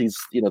tools. He's,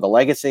 the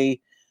legacy.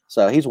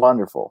 So he's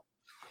wonderful.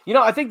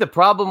 I think the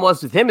problem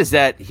was with him is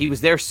that he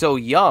was there so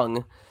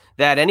young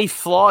that any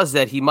flaws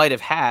that he might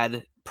have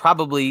had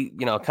probably,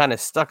 kind of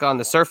stuck on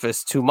the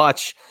surface too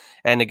much.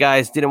 And the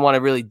guys didn't want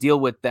to really deal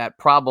with that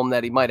problem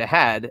that he might have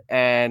had.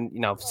 And,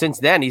 since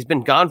then, he's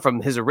been gone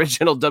from his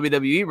original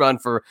WWE run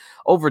for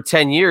over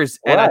 10 years.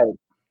 Right. And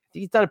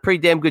he's done a pretty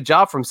damn good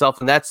job for himself.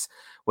 And that's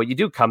what you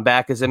do, come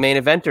back as a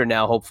main eventer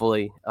now,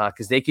 hopefully,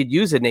 because they could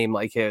use a name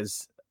like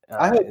his.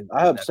 I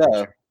hope so.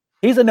 Picture.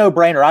 He's a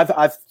no-brainer.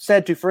 I've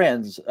said to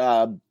friends,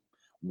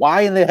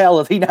 why in the hell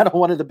is he not on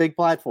one of the big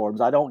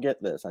platforms? I don't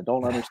get this. I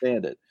don't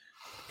understand it.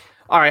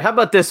 All right, how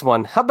about this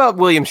one? How about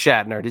William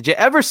Shatner? Did you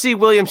ever see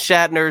William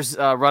Shatner's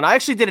run? I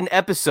actually did an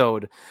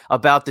episode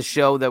about the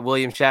show that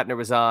William Shatner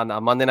was on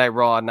Monday Night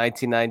Raw in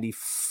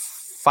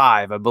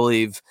 1995, I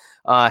believe.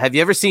 Have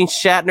you ever seen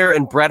Shatner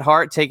and Bret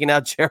Hart taking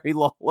out Jerry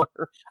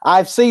Lawler?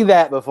 I've seen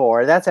that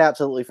before. That's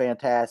absolutely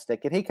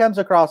fantastic. And he comes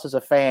across as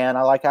a fan.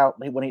 I like how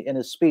when he in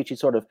his speech, he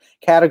sort of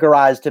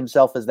categorized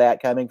himself as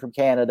that, coming from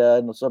Canada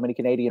and so many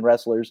Canadian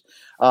wrestlers.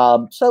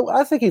 So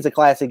I think he's a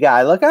classy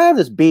guy. Look, I have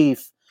this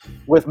beef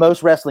with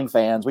most wrestling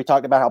fans. We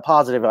talked about how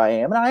positive I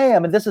am, and I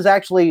am. And this is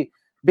actually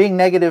being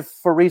negative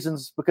for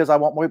reasons because I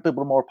want more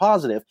people more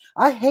positive.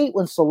 I hate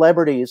when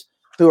celebrities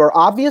who are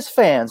obvious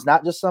fans,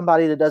 not just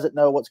somebody that doesn't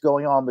know what's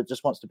going on but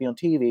just wants to be on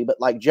TV, but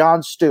like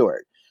Jon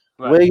Stewart,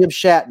 right, William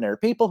Shatner,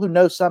 people who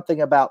know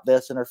something about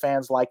this and are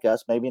fans like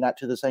us, maybe not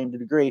to the same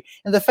degree,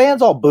 and the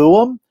fans all boo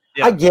them.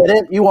 Yeah. I get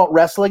it. You want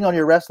wrestling on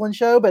your wrestling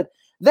show, but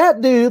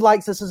that dude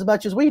likes this as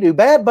much as we do.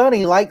 Bad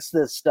Bunny likes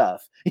this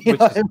stuff. You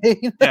know what I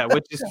mean? Yeah,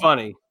 which is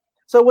funny.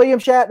 So William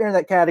Shatner in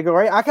that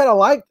category, I kind of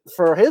like,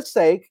 for his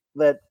sake,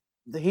 that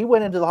he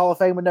went into the Hall of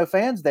Fame with no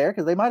fans there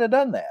because they might have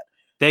done that.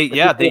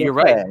 You're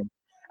right.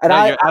 And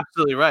you're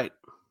absolutely right.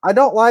 I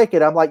don't like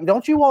it. I'm like,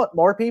 don't you want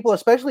more people,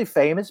 especially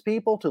famous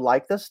people, to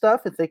like this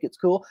stuff and think it's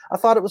cool? I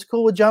thought it was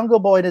cool with Jungle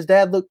Boy and his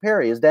dad, Luke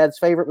Perry. His dad's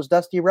favorite was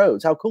Dusty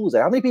Rhodes. How cool is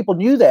that? How many people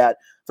knew that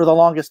for the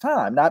longest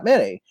time? Not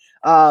many.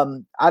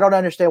 I don't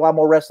understand why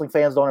more wrestling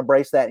fans don't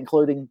embrace that,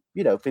 including,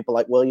 people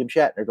like William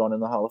Shatner going in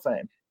the Hall of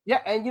Fame. Yeah,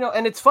 and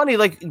and it's funny,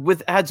 like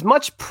with as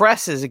much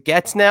press as it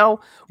gets now,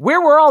 where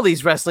were all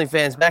these wrestling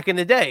fans back in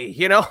the day?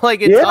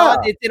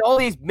 It's in all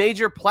these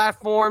major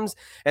platforms,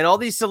 and all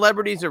these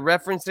celebrities are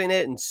referencing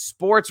it, and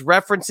sports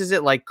references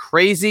it like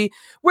crazy.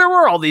 Where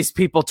were all these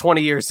people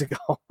 20 years ago?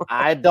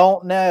 I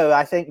don't know.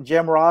 I think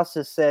Jim Ross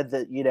has said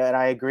that, and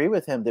I agree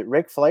with him, that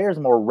Ric Flair is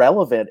more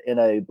relevant in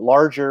a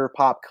larger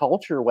pop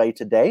culture way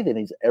today than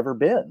he's ever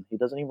been. He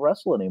doesn't even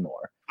wrestle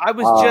anymore. I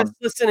was just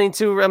listening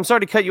to, I'm sorry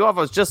to cut you off.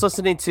 I was just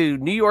listening to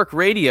New York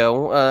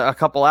radio a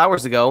couple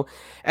hours ago,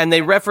 and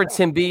they referenced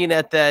him being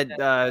at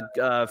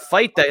that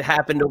fight that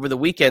happened over the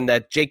weekend,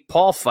 that Jake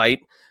Paul fight.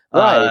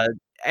 Right.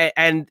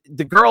 And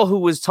the girl who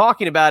was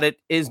talking about it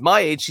is my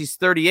age. She's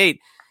 38.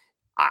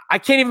 I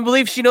can't even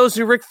believe she knows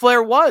who Ric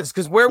Flair was,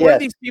 because where were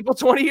these people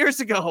 20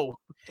 years ago?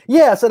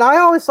 Yes, and I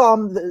always saw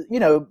him,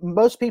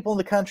 most people in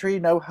the country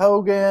know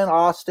Hogan,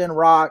 Austin,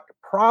 Rock,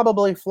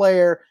 probably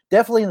Flair,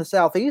 definitely in the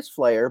Southeast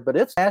Flair, but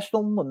it's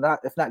national and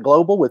if not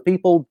global, with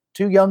people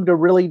too young to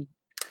really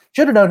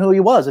should have known who he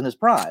was in his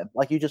prime,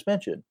 like you just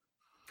mentioned.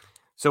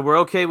 So we're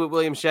okay with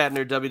William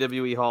Shatner,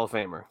 WWE Hall of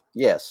Famer?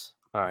 Yes.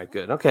 All right,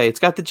 good. Okay, it's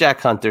got the Jack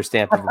Hunter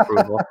stamp of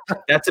approval.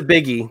 That's a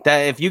biggie.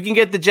 That if you can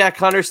get the Jack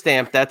Hunter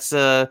stamp, that's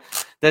that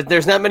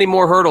there's not many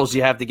more hurdles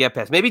you have to get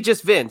past. Maybe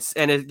just Vince.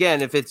 And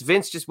again, if it's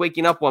Vince just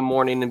waking up one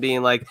morning and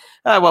being like,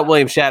 I want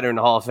William Shatner in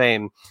the Hall of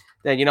Fame,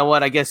 then you know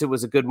what? I guess it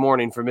was a good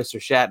morning for Mr.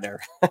 Shatner.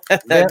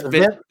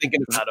 Vince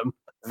thinking about him.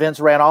 Vince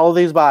ran all of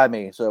these by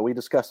me, so we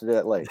discussed it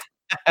at late.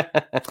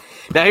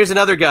 Now here's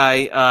another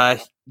guy,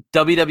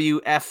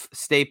 WWF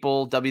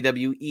staple,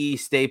 WWE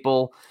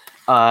staple.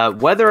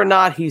 Whether or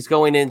not he's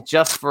going in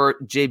just for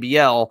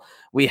JBL,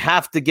 we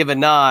have to give a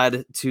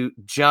nod to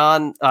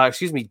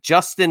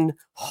Justin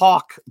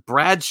Hawk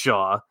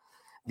Bradshaw,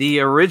 the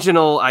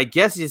original, I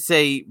guess you'd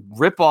say,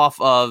 ripoff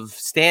of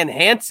Stan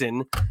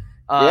Hansen.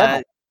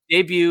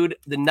 Debuted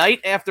the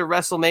night after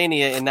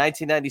WrestleMania in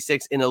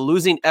 1996 in a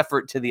losing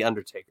effort to The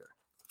Undertaker.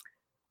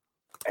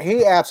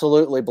 He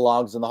absolutely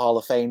belongs in the Hall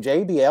of Fame.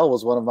 JBL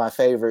was one of my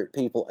favorite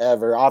people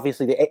ever.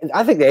 Obviously,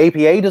 I think the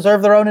APA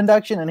deserve their own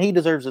induction, and he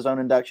deserves his own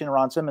induction.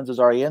 Ron Simmons is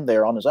already in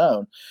there on his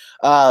own.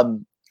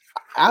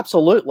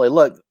 Absolutely.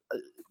 Look,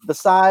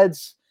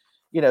 besides,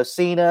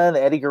 Cena and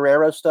the Eddie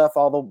Guerrero stuff,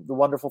 all the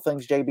wonderful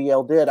things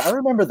JBL did, I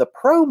remember the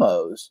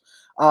promos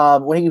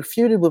when he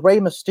feuded with Rey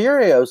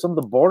Mysterio, some of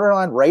the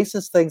borderline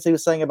racist things he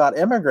was saying about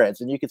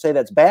immigrants. And you could say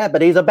that's bad,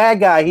 but he's a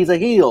bad guy. He's a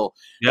heel.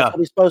 Yeah. That's what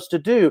he's supposed to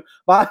do.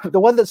 But the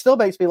one that still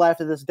makes me laugh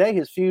to this day,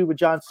 his feud with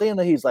John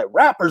Cena, he's like,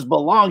 rappers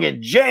belong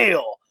in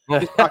jail.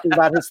 He's talking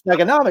about his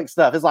economic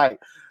stuff. It's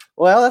like,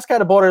 well, that's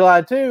kind of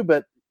borderline too,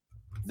 but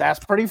that's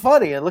pretty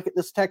funny. And look at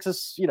this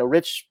Texas,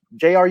 rich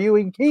J.R.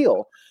 Ewing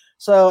heel.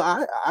 So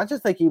I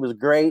just think he was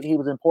great. He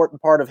was an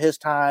important part of his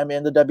time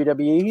in the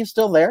WWE. He's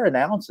still there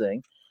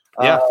announcing.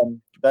 Yeah.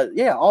 But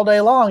yeah, all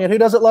day long. And who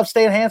doesn't love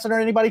Stan Hansen or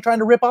anybody trying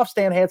to rip off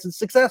Stan Hansen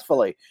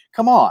successfully?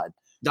 Come on.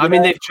 I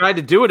mean, they've tried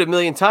to do it a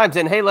million times.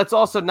 And hey, let's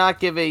also not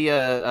give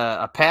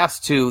a pass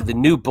to the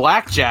new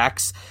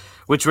Blackjacks,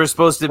 which were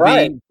supposed to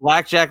be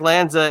Blackjack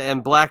Lanza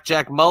and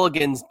Blackjack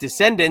Mulligan's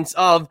descendants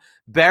of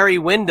Barry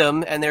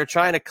Windham, and they're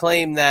trying to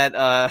claim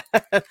that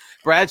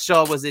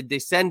Bradshaw was a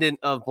descendant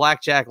of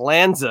Blackjack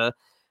Lanza.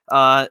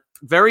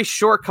 Very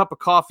short cup of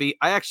coffee.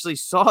 I actually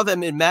saw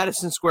them in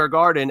Madison Square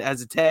Garden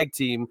as a tag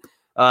team,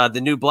 the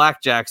new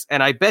Blackjacks,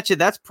 and I bet you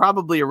that's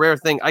probably a rare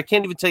thing. I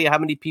can't even tell you how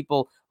many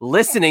people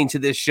listening to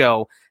this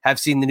show have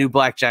seen the new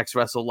Blackjacks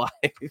wrestle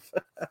live.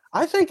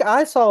 I think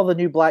I saw the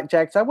new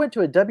Blackjacks. I went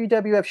to a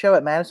WWF show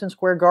at Madison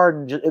Square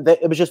Garden.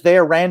 It was just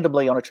there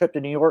randomly on a trip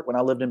to New York when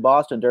I lived in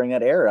Boston during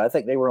that era. I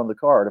think they were on the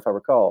card, if I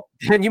recall.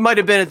 And you might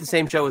have been at the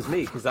same show as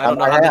me, because I don't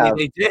know how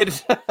many they did.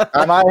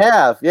 I might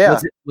have, yeah.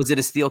 Was it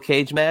a steel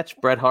cage match?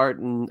 Bret Hart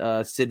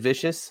and Sid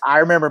Vicious? I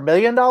remember $1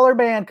 Million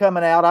Man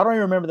coming out. I don't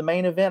even remember the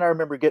main event. I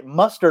remember getting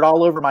mustard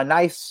all over my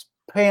nice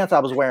pants I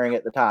was wearing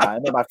at the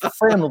time. And my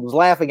friend was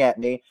laughing at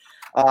me.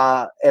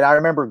 And I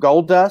remember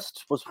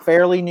Goldust was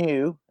fairly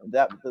new.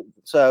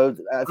 So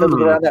I think it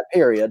was around that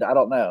period. I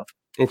don't know.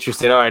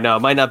 Interesting. All right, no, it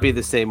might not be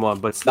the same one,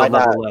 but still,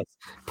 nonetheless,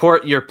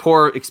 your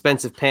poor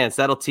expensive pants.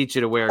 That'll teach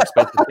you to wear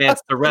expensive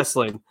pants to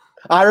wrestling.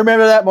 I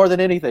remember that more than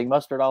anything.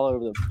 Mustard all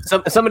over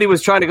them. Somebody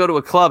was trying to go to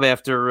a club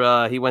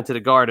after he went to the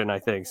Garden, I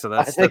think. So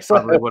that's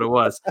probably what it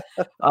was.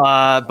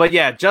 But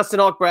yeah, Justin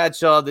Hawk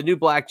Bradshaw, the new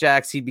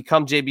Blackjacks, he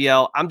become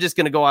JBL. I'm just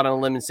going to go out on a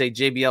limb and say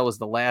JBL was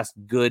the last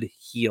good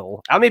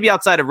heel. I may be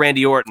outside of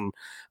Randy Orton,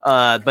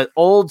 but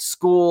old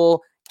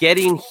school,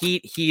 getting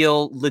heat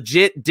heel,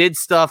 legit did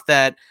stuff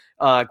that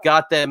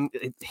got them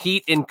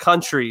heat in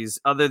countries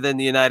other than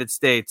the United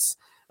States.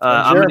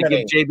 I'm going to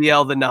give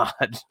JBL the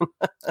nod.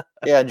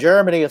 Yeah,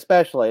 Germany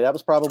especially. That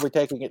was probably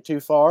taking it too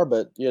far,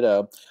 but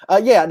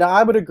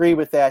I would agree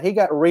with that. He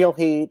got real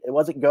heat. It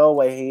wasn't go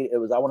away heat. It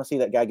was I want to see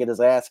that guy get his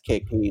ass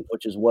kicked heat,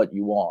 which is what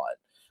you want.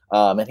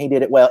 And he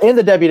did it well in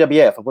the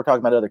WWF. If we're talking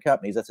about other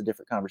companies, that's a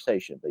different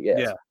conversation. But yes.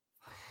 Yeah.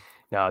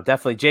 No,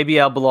 definitely.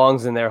 JBL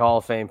belongs in their Hall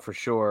of Fame for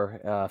sure.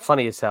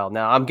 Funny as hell.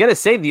 Now, I'm going to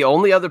say the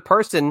only other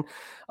person,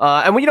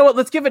 and you know what?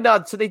 Let's give a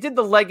nod. So they did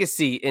the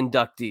Legacy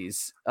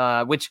inductees,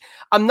 which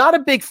I'm not a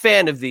big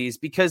fan of these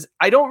because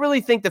I don't really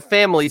think the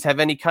families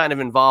have any kind of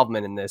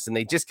involvement in this. And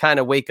they just kind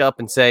of wake up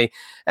and say,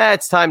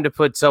 it's time to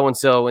put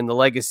so-and-so in the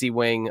Legacy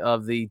wing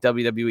of the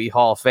WWE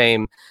Hall of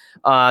Fame.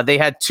 They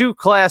had two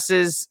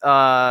classes.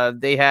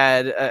 They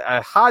had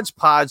a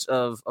hodgepodge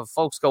of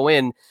folks go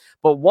in.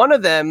 But one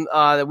of them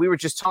that we were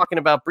just talking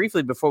about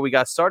briefly before we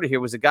got started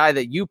here was a guy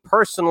that you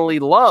personally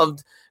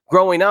loved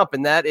growing up,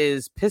 and that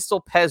is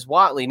Pistol Pez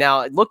Whatley.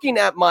 Now, looking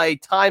at my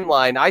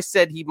timeline, I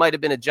said he might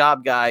have been a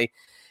job guy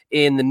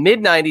in the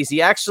mid-'90s.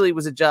 He actually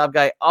was a job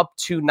guy up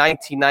to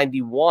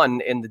 1991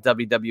 in the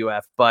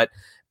WWF, but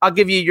I'll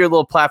give you your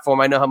little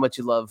platform. I know how much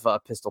you love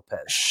Pistol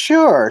Pez.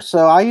 Sure.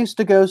 So I used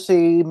to go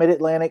see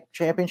Mid-Atlantic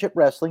Championship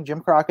Wrestling,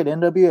 Jim Crockett,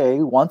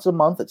 NWA, once a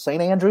month at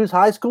St. Andrews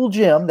High School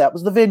Gym. That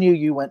was the venue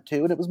you went to,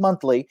 and it was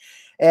monthly.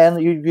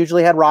 And you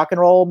usually had Rock and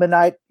Roll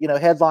Midnight,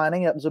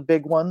 headlining. That was a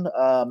big one.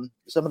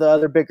 Some of the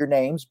other bigger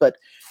names. But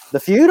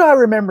the feud I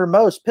remember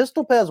most,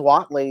 Pistol Pez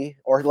Whatley,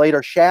 or later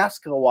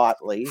Shaska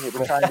Whatley, who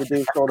was trying to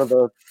do sort of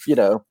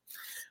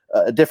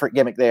a different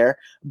gimmick there,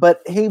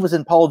 but he was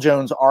in Paul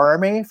Jones'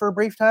 Army for a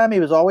brief time. He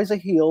was always a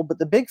heel, but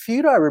the big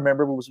feud I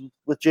remember was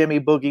with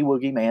Jimmy Boogie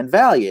Woogie Man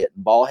Valiant,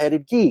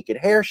 Ball-Headed Geek, and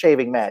hair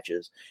shaving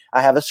matches.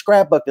 I have a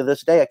scrapbook to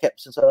this day I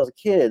kept since I was a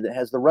kid that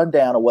has the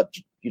rundown of what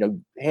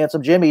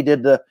Handsome Jimmy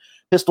did to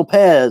Pistol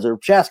Pez or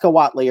Shaska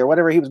Whatley or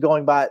whatever he was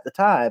going by at the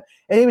time,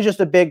 and he was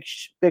just a big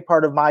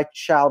part of my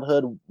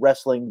childhood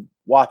wrestling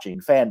watching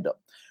fandom.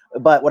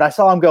 But when I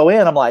saw him go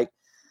in, I'm like,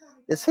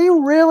 is he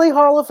really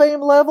Hall of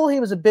Fame level?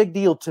 He was a big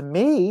deal to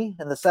me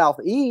in the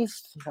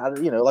Southeast.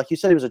 Like you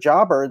said, he was a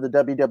jobber in the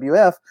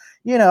WWF.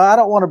 I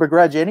don't want to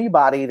begrudge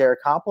anybody their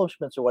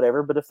accomplishments or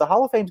whatever, but if the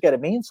Hall of Fame's got to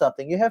mean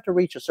something, you have to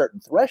reach a certain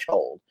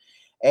threshold.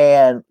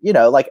 And,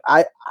 like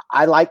I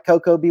like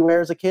Coco Beware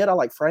as a kid. I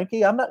like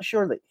Frankie. I'm not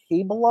sure that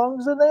he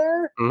belongs in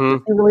there. Mm-hmm.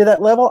 Is he really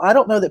that level? I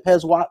don't know that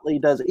Pez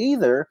Whatley does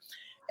either.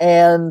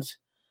 And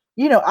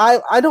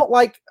I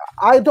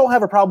don't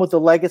have a problem with the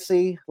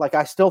Legacy. Like,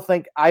 I still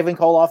think Ivan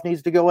Koloff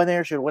needs to go in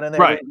there, should win in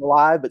there right.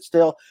 Live,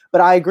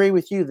 but I agree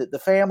with you that the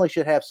family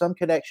should have some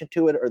connection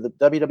to it, or the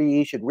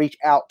WWE should reach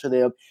out to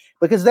them,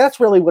 because that's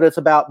really what it's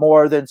about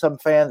more than some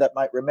fan that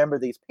might remember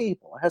these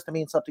people. It has to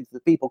mean something to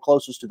the people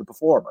closest to the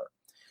performer.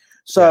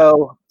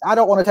 So I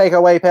don't want to take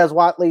away Pez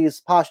Whatley's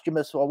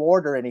posthumous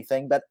award or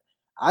anything, but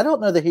I don't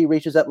know that he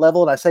reaches that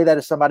level. And I say that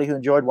as somebody who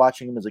enjoyed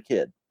watching him as a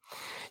kid.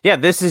 Yeah,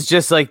 this is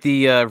just like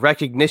the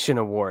recognition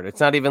award.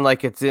 It's not even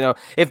like it's,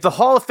 if the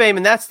Hall of Fame,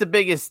 and that's the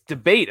biggest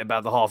debate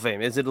about the Hall of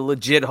Fame. Is it a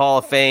legit Hall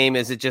of Fame?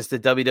 Is it just a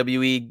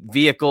WWE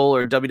vehicle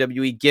or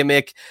WWE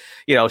gimmick?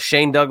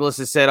 Shane Douglas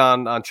has said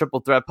on Triple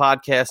Threat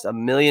Podcast a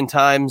million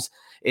times,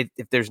 if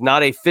there's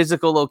not a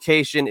physical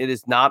location, it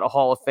is not a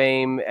Hall of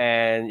Fame.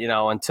 And,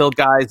 until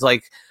guys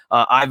like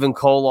Ivan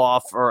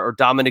Koloff or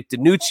Dominic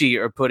DeNucci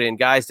are put in,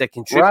 guys that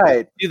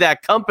contribute to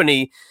that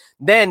company,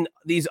 then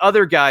these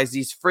other guys,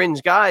 these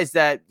fringe guys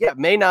that,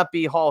 may not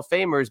be Hall of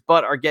Famers,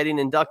 but are getting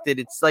inducted.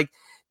 It's like,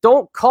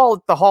 don't call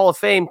it the Hall of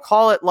Fame,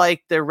 call it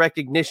like their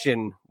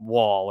recognition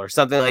wall or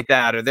something like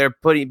that. Or they're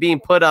being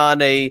put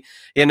on I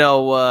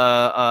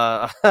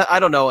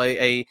don't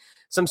know,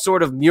 some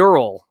sort of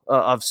mural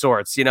of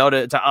sorts,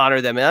 to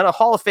honor them. And a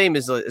Hall of Fame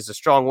is a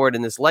strong word.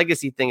 And this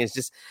legacy thing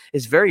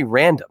is very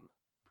random.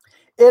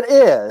 It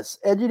is.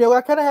 And, I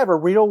kind of have a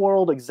real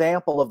world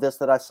example of this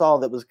that I saw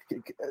that was,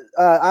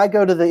 I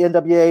go to the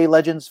NWA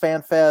Legends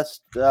Fan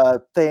Fest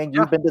thing.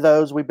 You've been to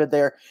those. We've been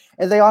there.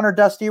 And they honor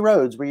Dusty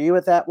Rhodes. Were you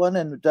at that one?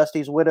 And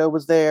Dusty's widow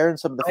was there and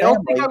some of the family. I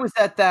don't think I was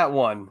at that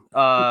one.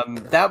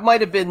 That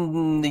might have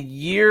been the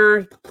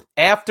year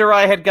after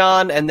I had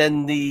gone and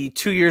then the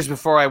 2 years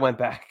before I went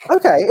back.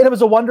 Okay. And it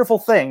was a wonderful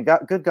thing.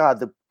 Good God.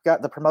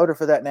 The promoter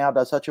for that now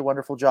does such a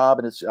wonderful job.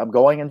 And I'm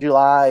going in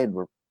July and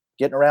we're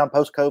getting around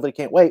post-COVID,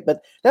 can't wait.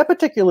 But that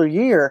particular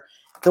year,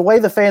 the way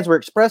the fans were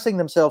expressing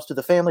themselves to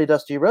the family of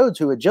Dusty Rhodes,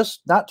 who had just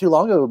not too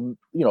long ago,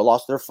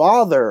 lost their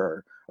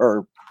father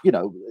or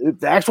the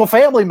actual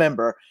family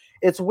member.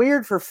 It's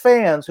weird for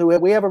fans who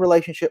we have a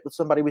relationship with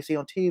somebody we see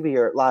on TV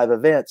or at live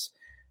events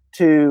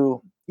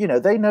to,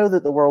 they know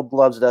that the world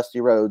loves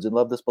Dusty Rhodes and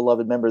love this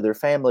beloved member of their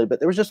family, but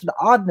there was just an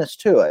oddness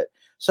to it.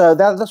 So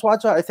that's why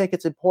I think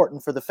it's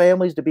important for the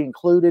families to be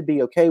included,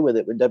 be okay with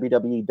it when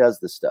WWE does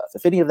this stuff.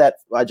 If any of that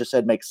I just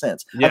said makes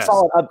sense. Yes. I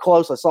saw it up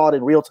close. I saw it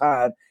in real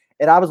time,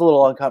 and I was a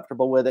little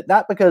uncomfortable with it.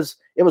 Not because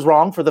it was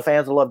wrong for the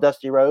fans to love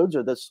Dusty Rhodes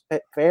or this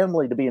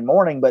family to be in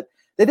mourning, but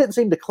they didn't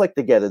seem to click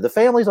together. The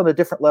family's on a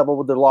different level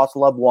with their lost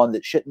loved one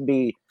that shouldn't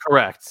be.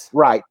 Correct.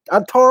 Right.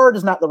 Tarred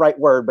is not the right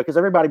word because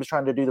everybody was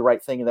trying to do the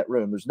right thing in that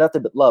room. There's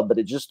nothing but love, but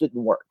it just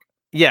didn't work.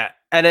 Yeah,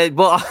 and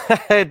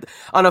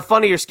on a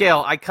funnier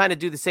scale, I kind of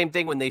do the same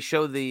thing when they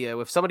show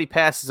if somebody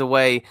passes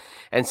away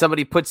and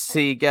somebody puts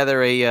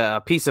together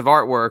a piece of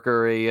artwork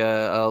or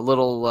a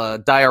little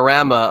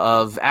diorama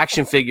of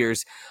action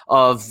figures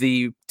of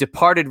the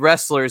departed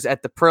wrestlers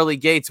at the pearly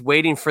gates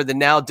waiting for the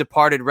now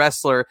departed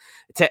wrestler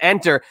to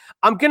enter.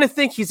 I'm going to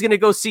think he's going to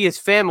go see his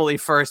family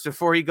first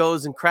before he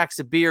goes and cracks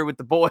a beer with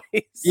the boys.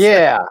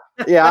 Yeah,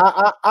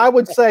 I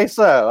would say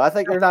so. I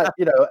think they're not,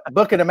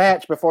 booking a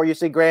match before you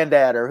see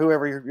Granddad or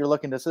whoever you're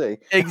looking to see.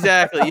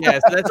 Exactly. Yeah.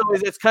 So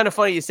it's kind of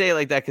funny you say it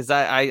like that because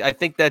I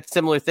think that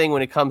similar thing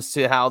when it comes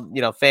to how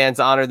fans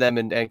honor them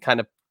and kind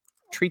of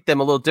treat them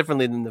a little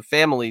differently than the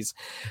families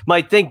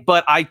might think.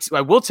 But I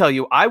will tell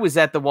you, I was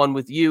at the one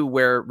with you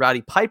where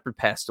Roddy Piper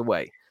passed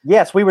away.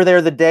 Yes, we were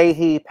there the day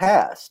he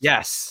passed.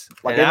 Yes.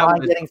 Like in line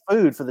getting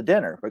food for the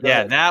dinner.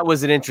 Yeah, that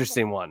was an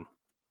interesting one.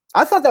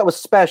 I thought that was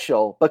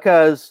special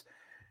because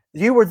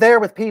you were there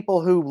with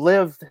people who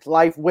lived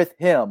life with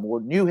him, or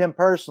knew him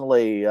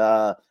personally.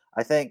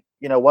 I think,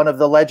 one of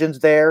the legends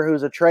there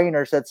who's a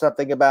trainer said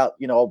something about,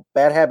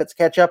 bad habits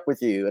catch up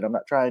with you. And I'm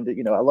not trying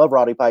to, I love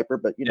Roddy Piper,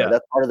 but,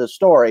 that's part of the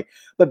story.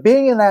 But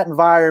being in that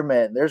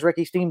environment, there's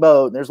Ricky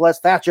Steamboat, and there's Les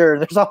Thatcher,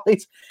 and there's all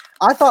these.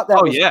 I thought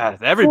that was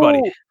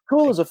everybody.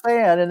 Cool as a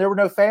fan, and there were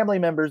no family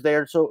members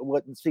there, so it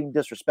wouldn't seem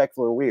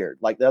disrespectful or weird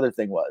like the other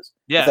thing was.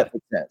 Yeah, if that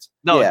makes sense.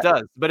 No, it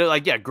does. But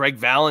Greg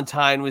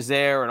Valentine was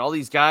there, and all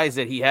these guys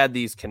that he had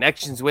these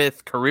connections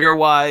with,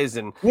 career-wise,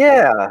 and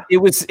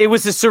it was a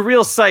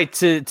surreal sight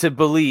to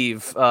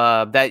believe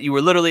that you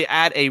were literally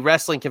at a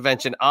wrestling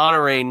convention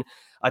honoring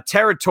a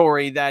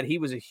territory that he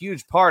was a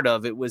huge part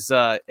of. It was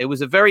a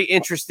very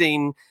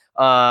interesting,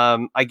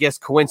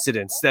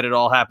 coincidence that it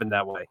all happened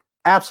that way.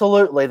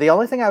 Absolutely. The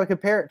only thing I would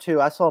compare it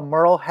to, I saw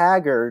Merle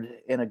Haggard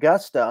in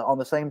Augusta on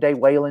the same day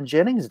Waylon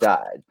Jennings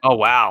died. Oh,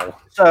 wow.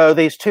 So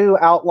these two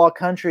outlaw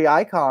country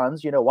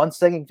icons, one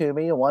singing to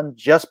me and one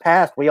just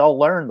passed. We all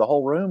learned, the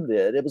whole room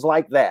did. It was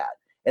like that.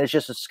 And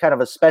it's kind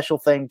of a special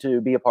thing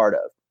to be a part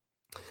of.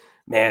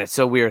 Man, it's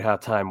so weird how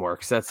time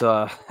works. That's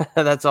all I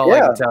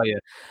can tell you.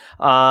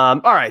 All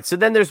right, so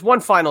then there's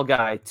one final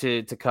guy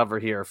to cover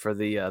here for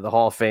the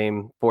Hall of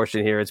Fame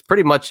portion here. It's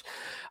pretty much,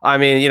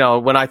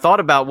 when I thought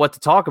about what to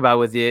talk about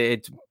with you,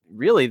 it's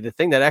really the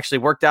thing that actually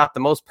worked out the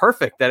most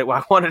perfect. I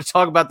wanted to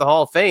talk about the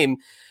Hall of Fame,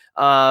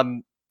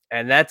 and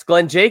that's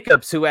Glenn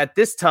Jacobs, who at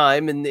this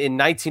time in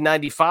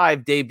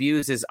 1995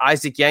 debuts as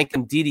Isaac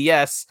Yankem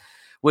DDS.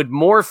 Would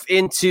morph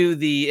into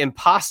the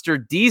imposter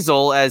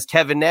Diesel as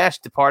Kevin Nash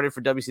departed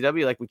for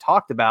WCW, like we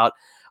talked about.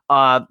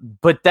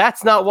 But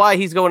that's not why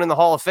he's going in the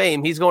Hall of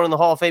Fame. He's going in the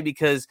Hall of Fame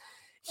because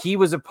he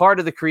was a part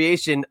of the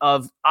creation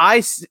of,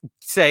 I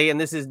say, and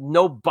this is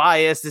no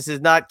bias, this is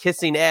not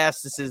kissing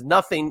ass, this is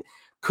nothing,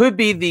 could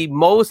be the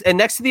most, and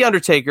next to The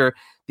Undertaker,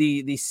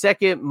 the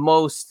second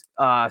most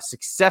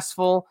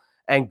successful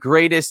and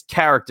greatest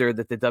character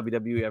that the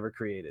WWE ever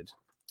created.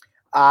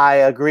 I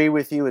agree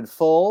with you in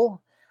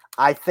full.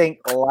 I think,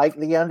 like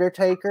The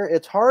Undertaker,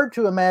 it's hard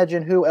to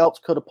imagine who else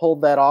could have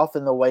pulled that off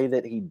in the way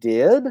that he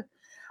did.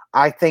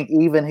 I think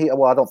even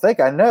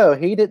I know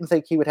he didn't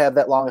think he would have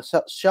that long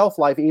a shelf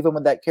life, even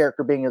with that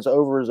character being as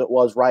over as it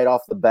was right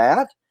off the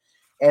bat.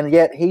 And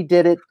yet he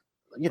did it,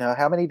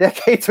 how many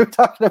decades we're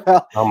talking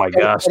about? Oh my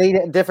gosh. And he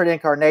did different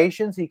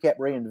incarnations. He kept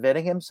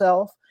reinventing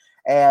himself.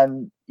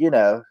 And,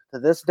 to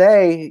this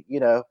day,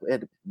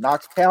 in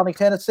Knox County,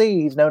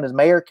 Tennessee, he's known as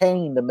Mayor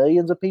Kane to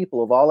millions of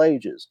people of all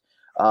ages.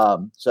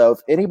 So if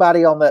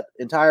anybody on that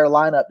entire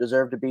lineup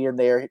deserved to be in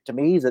there, to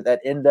me, he's at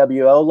that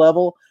NWO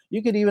level.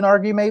 You could even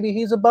argue maybe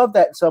he's above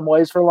that in some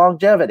ways for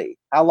longevity,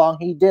 how long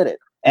he did it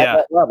at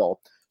that level.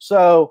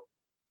 So,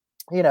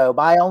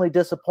 my only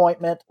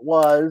disappointment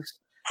was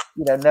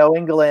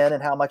knowing Glenn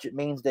and how much it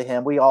means to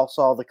him, we all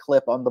saw the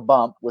clip on the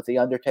bump with the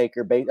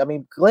Undertaker. I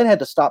mean, Glenn had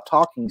to stop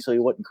talking so he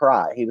wouldn't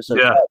cry. He was so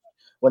touched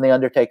when the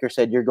Undertaker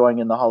said, "You're going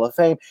in the Hall of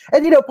Fame."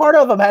 And part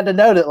of them had to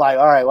know that, like,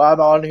 all right, well,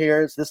 I'm on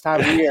here. It's this time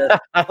of year.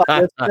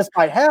 this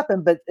might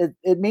happen, but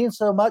it means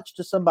so much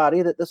to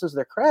somebody that this is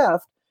their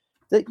craft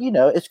that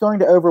it's going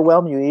to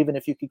overwhelm you, even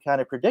if you could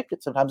kind of predict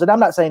it sometimes. And I'm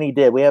not saying he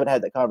did. We haven't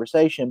had that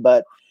conversation,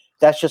 but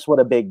that's just what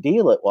a big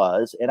deal it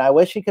was. And I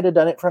wish he could have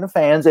done it in front of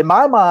fans. In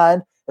my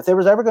mind, if there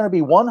was ever going to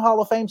be one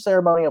Hall of Fame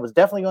ceremony, it was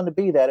definitely going to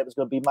be that. It was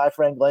going to be my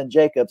friend Glenn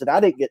Jacobs, and I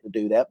didn't get to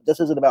do that. But this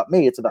isn't about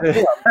me; it's about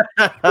him.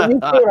 So you see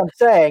what I'm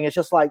saying? It's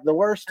just like the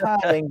worst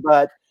timing,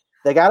 but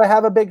they got to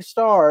have a big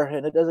star,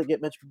 and it doesn't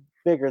get much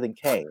bigger than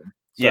Kane.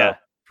 So. Yeah,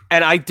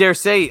 and I dare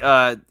say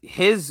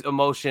his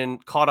emotion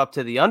caught up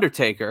to the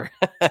Undertaker.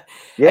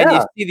 Yeah, and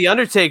you see the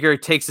Undertaker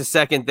takes a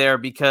second there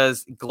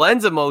because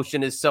Glenn's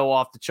emotion is so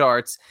off the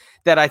charts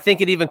that I think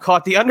it even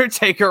caught the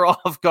Undertaker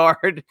off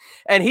guard,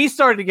 and he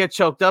started to get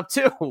choked up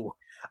too.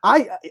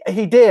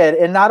 He did,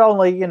 and not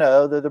only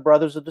the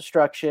Brothers of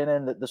Destruction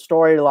and the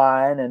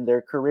storyline and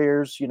their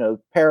careers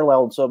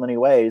parallel in so many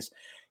ways.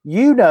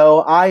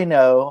 I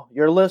know,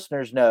 your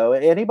listeners know,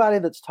 anybody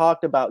that's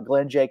talked about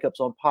Glenn Jacobs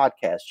on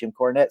podcasts, Jim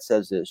Cornette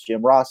says this,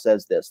 Jim Ross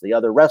says this, the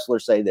other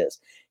wrestlers say this.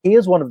 He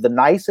is one of the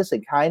nicest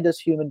and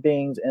kindest human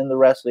beings in the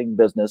wrestling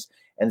business,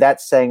 and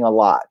that's saying a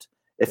lot.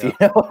 If you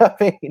know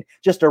what I mean,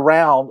 just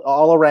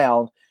all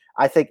around,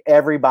 I think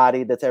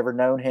everybody that's ever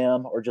known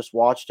him or just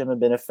watched him and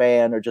been a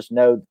fan or just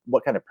know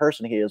what kind of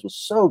person he is was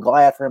so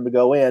glad for him to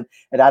go in.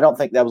 And I don't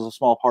think that was a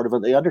small part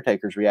of the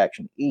Undertaker's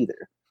reaction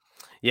either.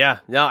 Yeah,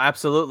 no,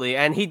 absolutely.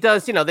 And he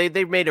does,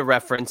 they made a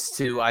reference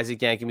to Isaac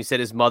Yankem. He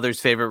said his mother's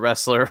favorite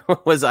wrestler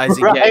was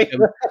Isaac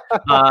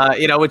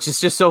Yankem, which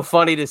is just so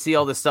funny to see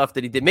all the stuff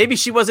that he did. Maybe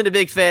she wasn't a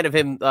big fan of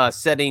him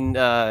setting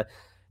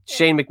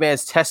Shane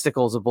McMahon's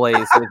testicles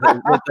ablaze with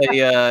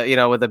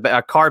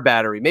a car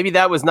battery. Maybe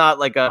that was not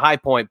like a high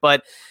point,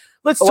 but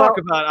let's talk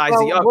about Isaac.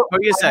 What are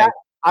you saying?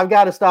 I've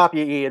got to stop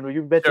you, Ian.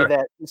 You mentioned Sure.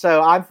 that.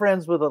 So I'm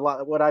friends with a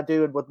lot. What I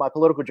do with my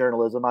political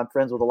journalism, I'm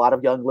friends with a lot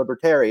of young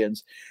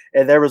libertarians.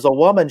 And there was a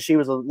woman. She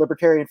was a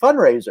libertarian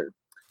fundraiser,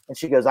 and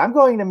she goes, "I'm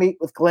going to meet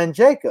with Glenn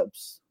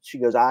Jacobs." She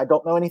goes, "I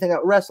don't know anything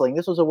about wrestling."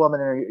 This was a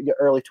woman in her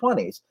early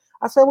 20s.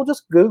 I said, "Well,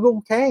 just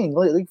Google Kane.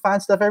 You can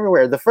find stuff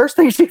everywhere." The first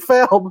thing she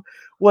found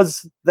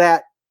was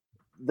that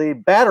the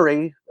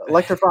battery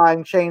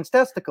electrifying Shane's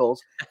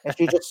testicles, and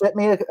she just sent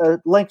me a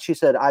link. She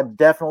said, "I'm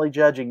definitely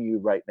judging you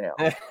right now."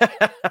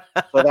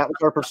 So that was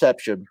her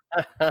perception.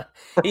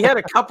 He had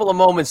a couple of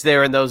moments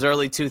there in those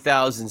early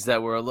 2000s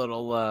that were a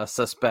little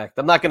suspect.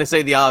 I'm not going to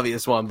say the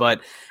obvious one,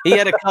 but he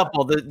had a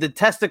couple. The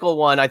testicle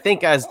one, I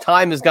think as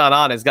time has gone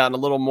on, has gotten a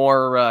little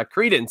more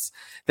credence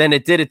than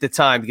it did at the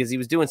time because he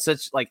was doing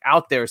such like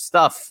out there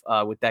stuff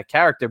with that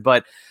character.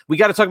 But we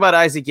got to talk about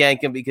Isaac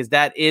Yankem because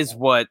that is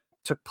what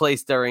took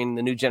place during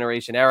the New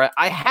Generation era.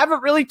 I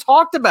haven't really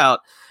talked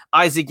about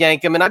Isaac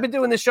Yankem, and I've been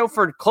doing this show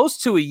for close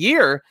to a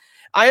year.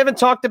 I haven't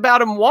talked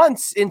about him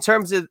once in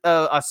terms of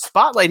a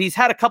spotlight. He's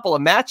had a couple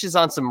of matches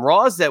on some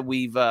Raws that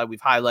we've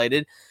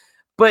highlighted,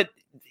 but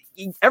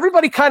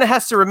everybody kind of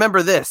has to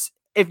remember this.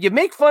 If you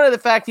make fun of the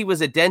fact he was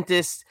a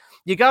dentist,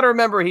 you got to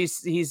remember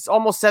he's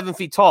almost 7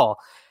 feet tall.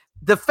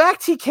 The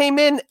fact he came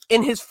in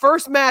his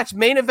first match,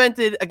 main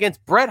evented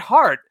against Bret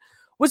Hart,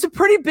 was a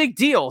pretty big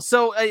deal.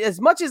 So as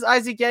much as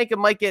Isaac Yankem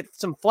might get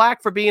some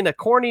flack for being a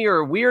corny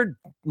or weird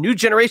New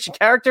Generation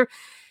character,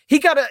 he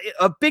got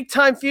a big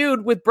time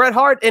feud with Bret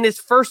Hart in his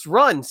first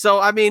run. So,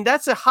 I mean,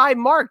 that's a high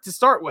mark to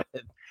start with.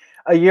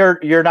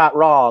 You're not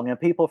wrong, and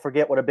people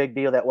forget what a big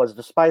deal that was.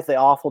 Despite the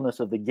awfulness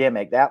of the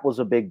gimmick, that was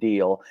a big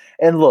deal.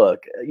 And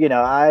look,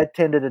 I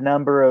attended a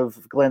number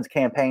of Glenn's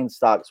campaign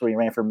stocks when he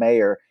ran for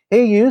mayor.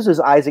 He uses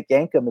Isaac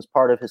Yankem as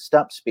part of his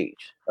stump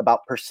speech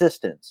about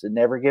persistence and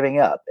never giving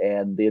up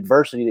and the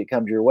adversity that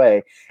comes your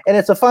way. And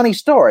it's a funny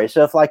story.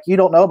 So if you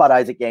don't know about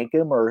Isaac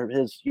Yankem or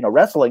his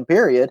wrestling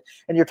period,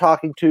 and you're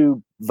talking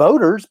to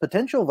voters,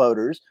 potential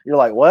voters, you're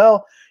like,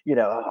 well,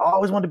 I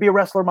always wanted to be a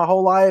wrestler my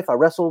whole life. I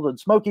wrestled in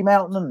Smoky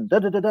Mountain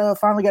and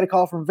finally got a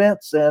call from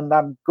Vince and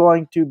I'm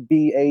going to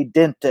be a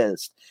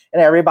dentist.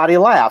 And everybody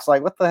laughs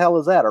like, what the hell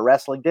is that? A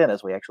wrestling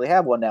dentist? We actually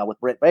have one now with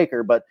Britt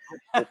Baker, but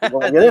we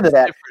won't get into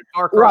that.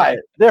 Right.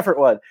 Different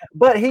one.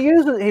 But he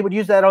would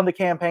use that on the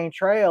campaign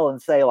trail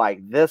and say like,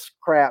 this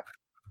crap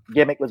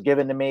gimmick was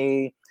given to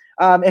me.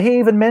 And he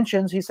even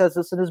mentions, he says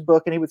this in his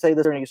book, and he would say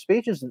this during his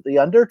speeches, that the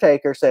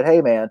Undertaker said,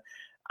 "Hey man,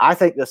 I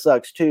think this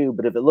sucks too,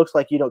 but if it looks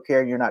like you don't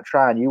care and you're not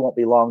trying, you won't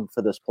be long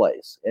for this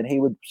place." And he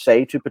would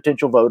say to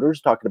potential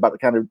voters, talking about the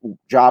kind of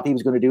job he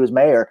was going to do as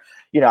mayor,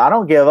 I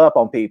don't give up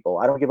on people.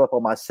 I don't give up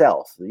on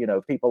myself.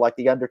 People like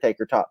the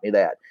Undertaker taught me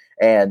that.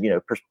 And,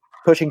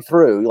 pushing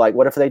through, like,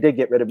 what if they did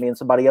get rid of me and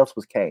somebody else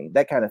was Kane?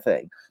 That kind of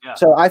thing. Yeah.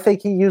 So I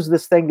think he used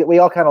this thing that we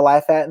all kind of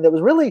laugh at, and it was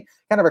really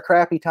kind of a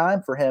crappy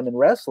time for him in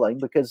wrestling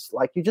because,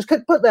 like, you just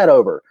couldn't put that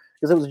over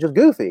because it was just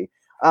goofy.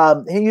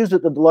 He used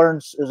it to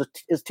learn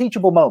as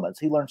teachable moments.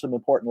 He learned some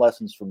important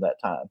lessons from that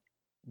time.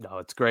 No,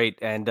 it's great.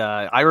 And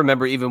I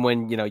remember even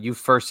when, you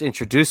first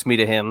introduced me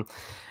to him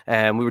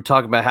and we were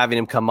talking about having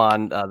him come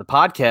on the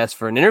podcast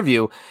for an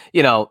interview,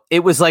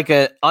 it was like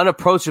an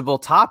unapproachable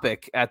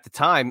topic at the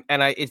time.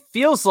 And it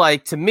feels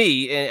like to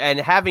me, and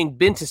having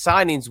been to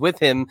signings with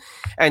him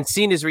and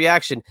seen his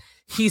reaction,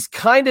 he's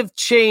kind of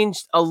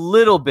changed a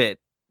little bit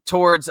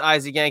towards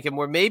Isaac Yankem,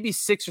 where maybe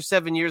 6 or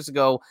 7 years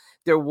ago,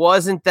 there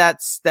wasn't that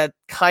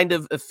kind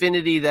of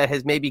affinity that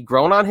has maybe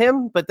grown on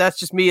him, but that's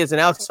just me as an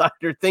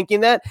outsider thinking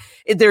that.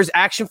 There's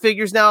action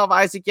figures now of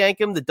Isaac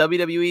Yankem. The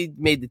WWE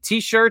made the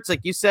t-shirts, like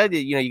you said,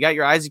 you got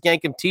your Isaac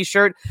Yankem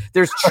t-shirt.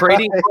 There's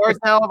trading cards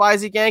now of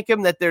Isaac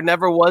Yankem that there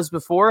never was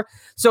before.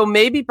 So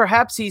maybe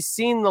perhaps he's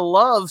seen the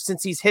love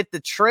since he's hit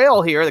the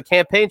trail here, the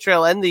campaign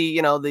trail and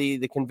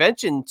the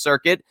convention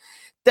circuit,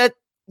 that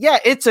yeah,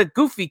 it's a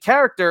goofy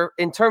character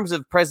in terms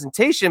of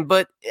presentation,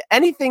 but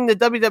anything the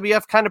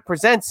WWF kind of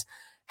presents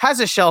has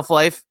a shelf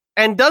life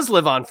and does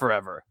live on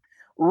forever.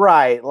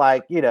 Right.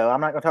 Like, I'm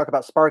not going to talk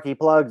about Sparky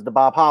Plugs to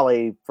Bob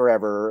Holly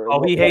forever.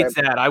 Oh, he hates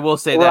that. I will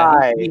say that.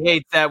 Right. He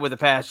hates that with a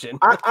passion.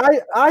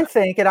 I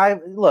think, and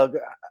look,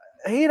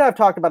 he and I've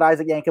talked about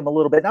Isaac Yankem a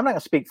little bit, and I'm not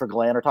going to speak for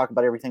Glenn or talk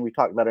about everything we've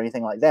talked about or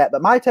anything like that,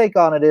 but my take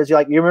on it is, you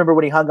remember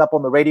when he hung up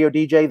on the radio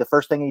DJ, the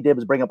first thing he did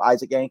was bring up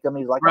Isaac Yankem.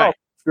 He's like, right.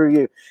 Oh, screw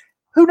you.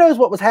 Who knows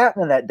what was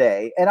happening that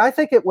day? And I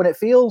think when it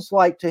feels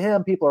like to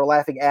him, people are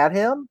laughing at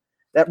him,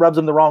 that rubs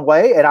him the wrong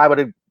way. And I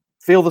would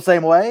feel the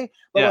same way.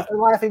 But if they're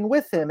laughing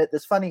with him at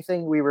this funny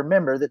thing we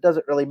remember that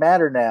doesn't really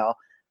matter now,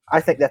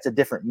 I think that's a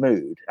different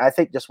mood. I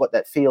think just what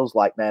that feels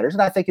like matters.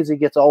 And I think as he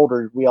gets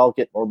older, we all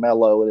get more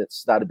mellow and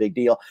it's not a big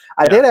deal.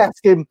 I did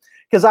ask him,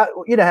 because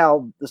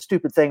how the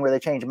stupid thing where they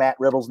changed Matt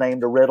Riddle's name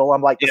to Riddle.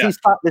 I'm like,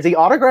 does he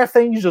autograph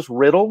things just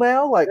Riddle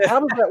now? Like, how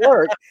does that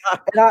work?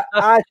 And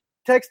I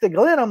texted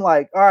Glenn, I'm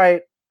like, all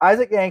right,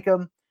 Isaac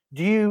Yankem,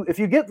 if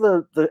you get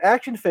the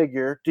action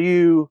figure, do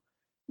you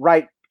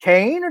write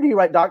Kane or do you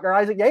write Dr.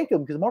 Isaac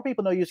Yankem? Because more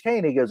people know you as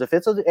Kane. He goes, if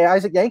it's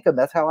Isaac Yankem,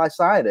 that's how I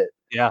sign it.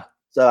 Yeah.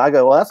 So I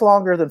go, well, that's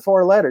longer than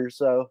 4 letters.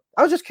 So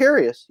I was just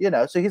curious,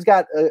 so he's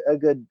got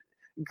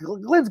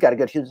Glenn's got a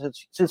good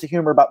sense of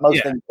humor about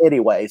most things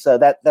anyway. So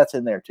that's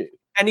in there too.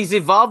 And he's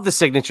evolved the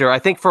signature. I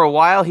think for a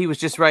while he was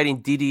just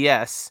writing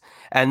DDS,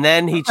 and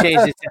then he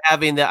changed it to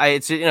having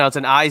it's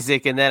an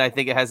Isaac, and then I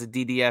think it has a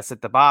DDS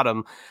at the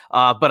bottom.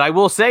 But I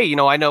will say,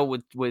 I know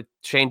with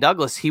Shane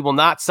Douglas, he will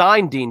not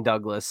sign Dean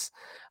Douglas.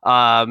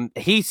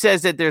 He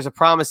says that there's a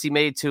promise he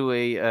made to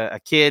a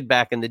kid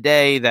back in the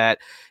day that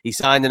he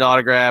signed an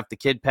autograph. The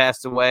kid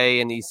passed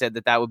away, and he said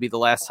that would be the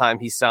last time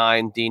he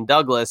signed Dean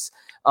Douglas.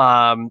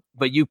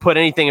 But you put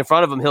anything in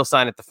front of him, he'll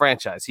sign at the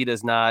franchise. He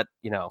does not,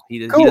 he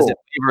doesn't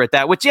favor at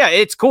that, which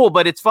it's cool,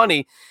 but it's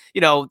funny,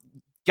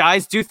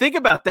 guys do think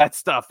about that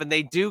stuff and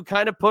they do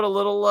kind of put a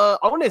little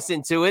onus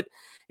into it,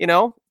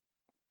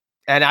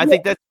 and I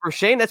think that for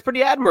Shane, that's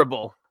pretty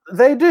admirable.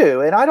 They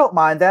do. And I don't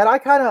mind that. I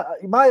kind of,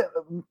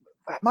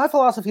 my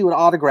philosophy with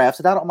autographs,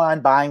 and I don't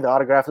mind buying the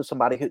autograph of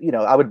somebody who,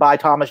 I would buy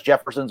Thomas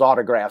Jefferson's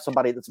autograph,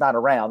 somebody that's not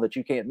around that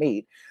you can't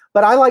meet.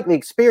 But I like the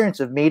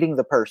experience of meeting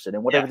the person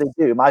and whatever they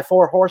do. My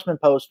 4 Horsemen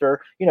poster,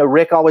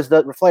 Rick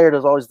Flair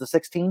does always the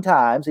 16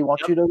 times. He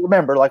wants you to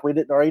remember, like we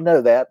didn't already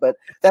know that, but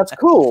that's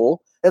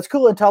cool. That's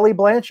cool. And Tully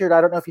Blanchard,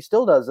 I don't know if he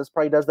still does this,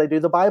 probably does. They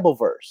do the Bible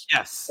verse.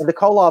 Yes. And the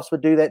Koloffs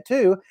would do that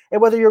too. And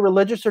whether you're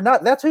religious or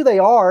not, that's who they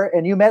are.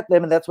 And you met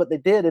them and that's what they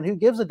did. And who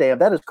gives a damn?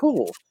 That is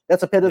cool.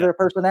 That's a bit of their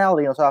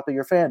personality on top of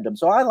your fandom.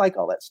 So I like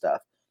all that stuff.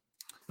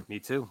 Me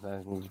too.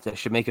 They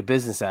should make a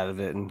business out of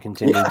it and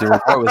continue doing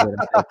more with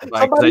it.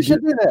 Somebody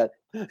should do that.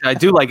 I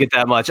do like it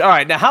that much. All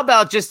right. Now, how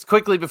about just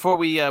quickly before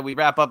we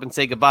wrap up and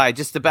say goodbye,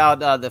 just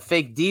about the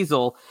fake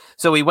Diesel.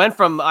 So we went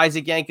from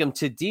Isaac Yankem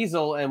to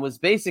Diesel and was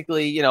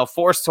basically,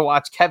 forced to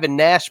watch Kevin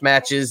Nash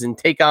matches and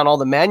take on all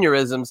the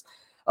mannerisms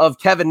of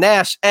Kevin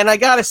Nash. And I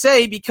got to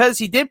say, because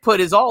he did put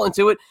his all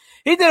into it,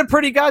 he did a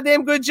pretty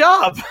goddamn good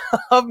job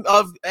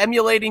of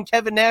emulating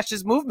Kevin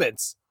Nash's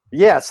movements.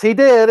 Yes, he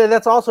did. And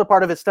that's also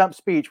part of his stump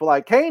speech. Well,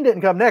 like, Kane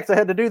didn't come next. I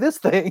had to do this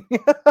thing.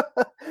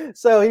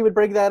 So he would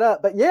bring that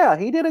up. But yeah,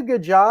 he did a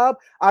good job.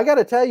 I got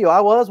to tell you,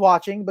 I was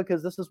watching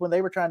because this is when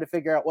they were trying to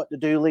figure out what to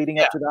do leading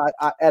up to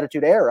the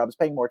Attitude Era. I was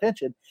paying more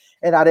attention.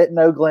 And I didn't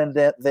know Glenn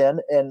then.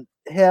 And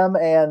him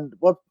and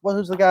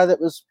who's the guy that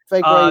was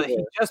fake?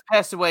 He just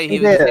passed away. He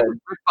was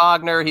Rick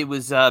Bogner. He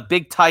was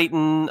Big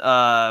Titan,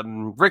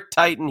 Rick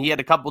Titan. He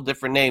had a couple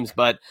different names,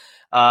 but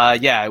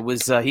it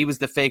was he was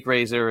the fake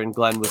Razor and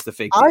Glenn was the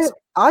fake Diesel.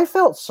 I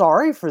felt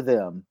sorry for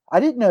them. I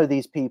didn't know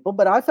these people,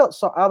 but I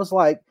was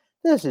like,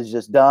 this is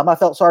just dumb. I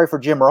felt sorry for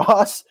Jim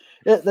Ross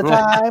at the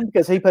time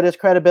because he put his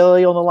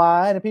credibility on the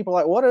line, and people were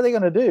like, what are they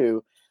going to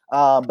do?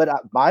 But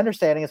my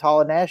understanding is Hall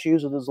and Nash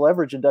uses his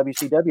leverage in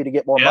WCW to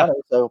get more money,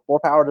 so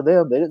more power to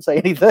them. They didn't say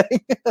anything.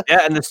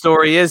 And the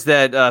story is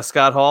that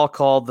Scott Hall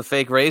called the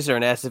fake Razor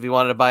and asked if he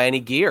wanted to buy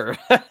any gear.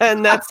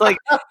 And that's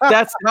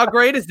how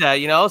great is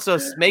that, So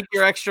make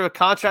your extra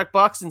contract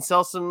bucks and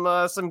sell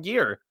some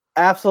gear.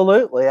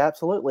 Absolutely.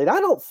 And I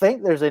don't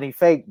think there's any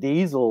fake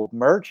Diesel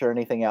merch or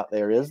anything out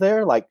there, is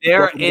there? Like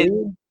there is.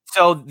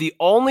 So the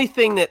only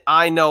thing that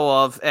I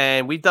know of,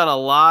 and we've done a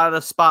lot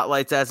of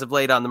spotlights as of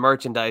late on the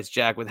merchandise,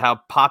 Jack, with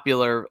how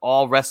popular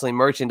all wrestling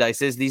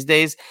merchandise is these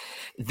days,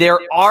 there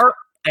are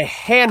a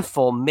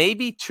handful,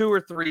 maybe 2 or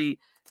 3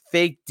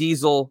 fake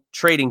Diesel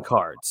trading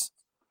cards.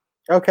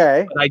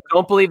 Okay. But I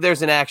don't believe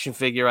there's an action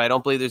figure. I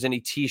don't believe there's any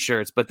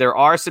T-shirts, but there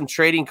are some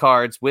trading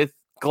cards with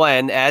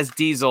Glenn as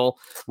Diesel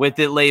with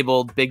it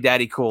labeled Big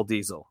Daddy Cool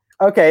Diesel.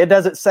 Okay, it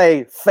doesn't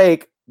say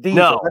fake Diesel.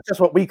 No. That's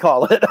just what we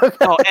call it. Okay.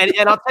 Oh,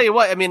 and I'll tell you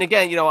what, I mean,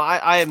 again,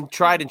 I am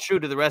tried and true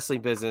to the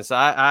wrestling business.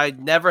 I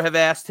never have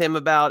asked him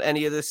about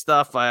any of this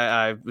stuff.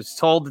 I was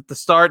told at the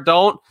start,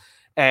 don't,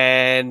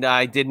 and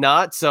I did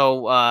not.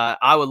 So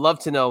I would love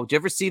to know, did you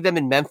ever see them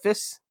in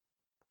Memphis?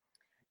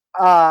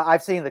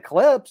 I've seen the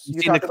clips.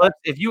 You've seen the clips.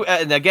 If you,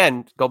 and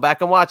again, go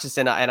back and watch this,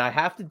 and I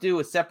have to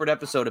do a separate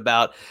episode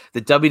about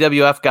the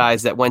WWF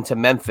guys that went to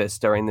Memphis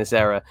during this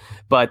era.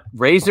 But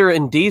Razor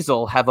and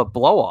Diesel have a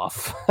blow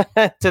off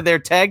to their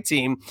tag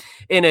team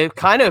in a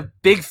kind of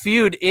big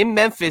feud in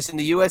Memphis in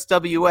the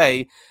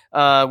USWA.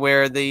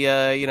 Where the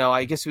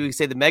I guess we would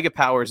say the mega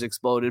powers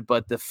exploded,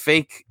 but the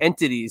fake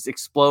entities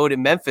explode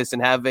in Memphis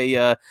and have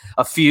a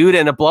feud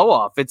and a blow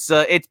off.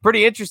 It's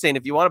pretty interesting.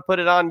 If you want to put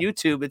it on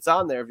YouTube, it's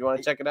on there. If you want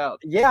to check it out.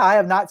 Yeah, I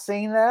have not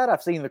seen that.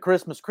 I've seen the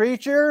Christmas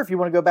Creature. If you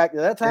want to go back to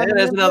that time,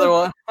 there's another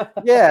one.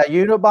 Yeah,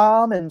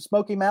 Unabomb and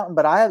Smoky Mountain,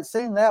 but I haven't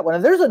seen that one.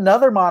 And there's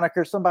another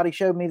moniker somebody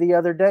showed me the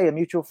other day, a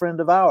mutual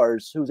friend of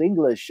ours who's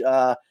English.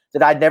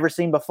 That I'd never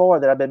seen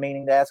before that I've been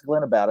meaning to ask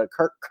Glenn about it.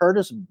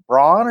 Curtis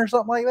Braun or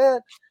something like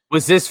that.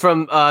 Was this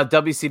from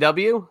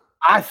WCW?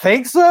 I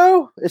think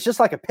so. It's just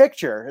like a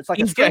picture. It's like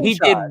he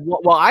did.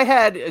 Well, I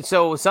had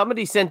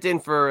somebody sent in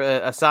for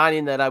a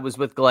signing that I was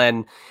with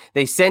Glenn.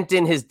 They sent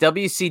in his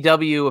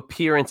WCW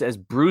appearance as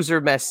Bruiser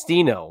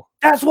Mastino.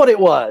 That's what it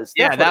was.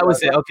 Yeah, that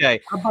was it.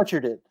 Okay, I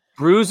butchered it.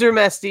 Bruiser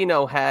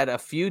Mastino had a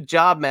few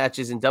job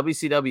matches in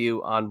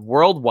WCW on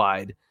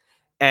Worldwide.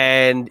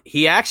 And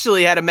he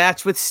actually had a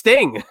match with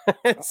Sting.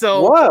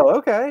 So, whoa,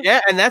 okay.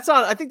 Yeah, and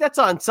I think that's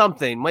on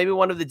something, maybe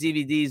one of the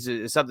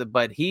DVDs or something.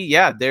 But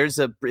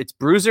it's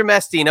Bruiser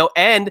Mastino,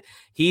 and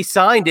he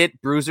signed it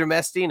Bruiser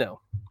Mastino.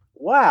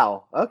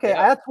 Wow. Okay,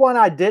 yeah. That's one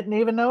I didn't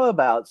even know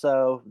about.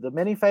 So the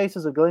many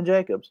faces of Glenn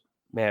Jacobs.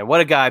 Man,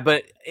 what a guy.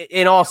 But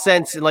in all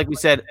sense, and like we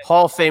said,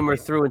 Hall of Famer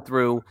through and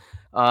through.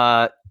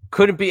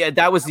 Couldn't be.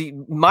 That was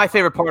my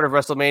favorite part of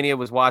WrestleMania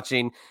was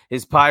watching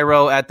his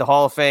pyro at the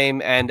Hall of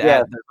Fame and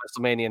at the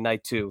WrestleMania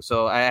night too.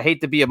 So I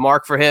hate to be a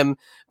mark for him,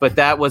 but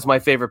that was my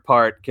favorite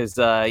part because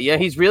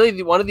he's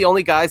really one of the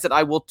only guys that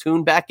I will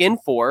tune back in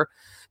for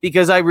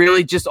because I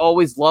really just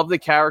always love the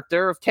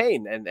character of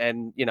Kane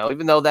and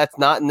even though that's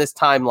not in this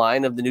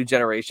timeline of the new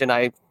generation,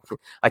 I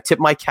tip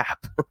my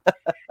cap.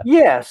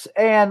 Yes,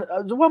 and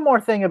one more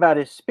thing about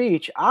his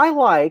speech, I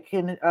like,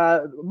 and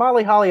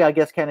Molly Holly I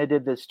guess kind of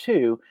did this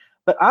too.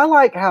 But I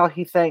like how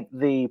he thanked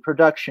the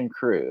production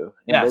crew,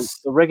 and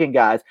the rigging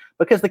guys,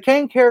 because the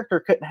Kane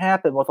character couldn't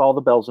happen with all the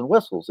bells and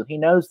whistles, and he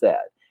knows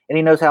that. And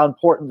he knows how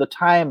important the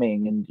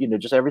timing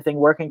and, just everything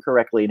working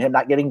correctly and him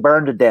not getting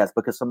burned to death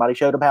because somebody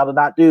showed him how to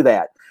not do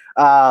that.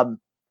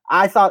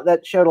 I thought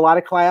that showed a lot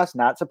of class.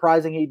 Not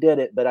surprising he did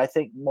it, but I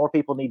think more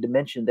people need to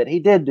mention that he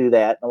did do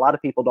that. And a lot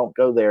of people don't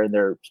go there in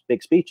their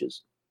big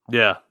speeches.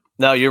 Yeah.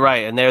 No, you're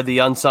right, and they're the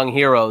unsung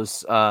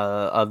heroes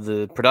of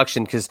the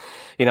production because,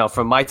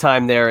 from my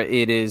time there,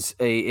 it is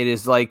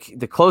like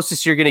the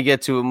closest you're going to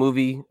get to a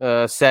movie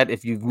set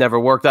if you've never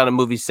worked on a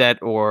movie set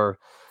or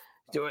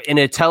in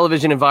a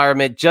television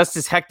environment, just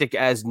as hectic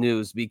as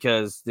news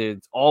because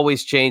it's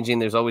always changing.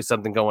 There's always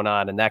something going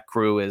on, and that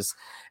crew is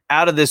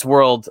out of this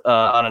world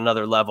on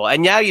another level.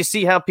 And now you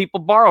see how people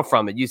borrow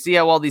from it. You see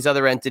how all these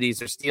other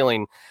entities are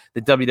stealing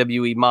the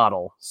WWE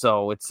model.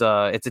 So it's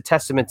a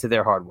testament to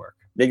their hard work.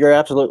 You're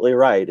absolutely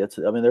right.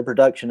 Their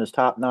production is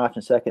top notch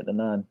and second to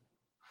none.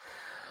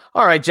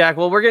 All right, Jack.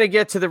 Well, we're going to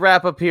get to the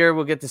wrap up here.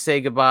 We'll get to say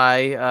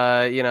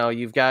goodbye.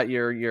 You've got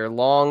your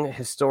long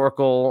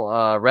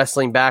historical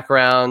wrestling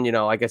background.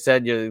 Like I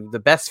said, you're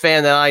the best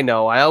fan that I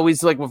know. I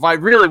always if I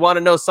really want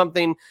to know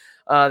something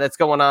that's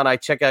going on, I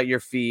check out your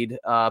feed.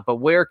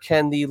 But where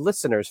can the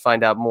listeners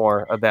find out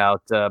more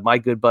about my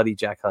good buddy,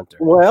 Jack Hunter?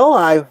 Well,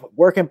 I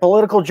work in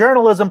political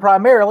journalism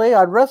primarily.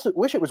 I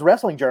wish it was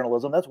wrestling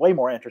journalism. That's way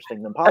more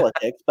interesting than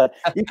politics. But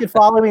you can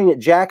follow me at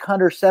Jack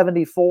Hunter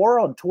 74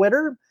 on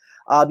Twitter.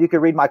 You can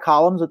read my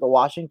columns at the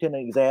Washington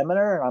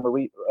Examiner, and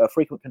I'm a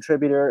frequent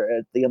contributor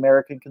at the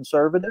American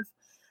Conservative.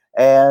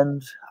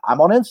 And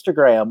I'm on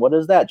Instagram. What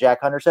is that?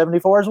 Jack Hunter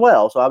 74 as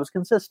well. So I was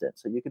consistent.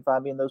 So you can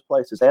find me in those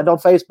places and on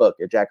Facebook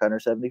at Jack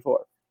Hunter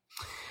 74.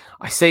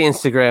 I say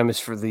Instagram is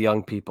for the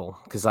young people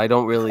because I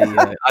don't really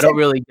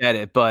get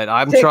it, but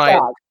I'm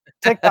trying.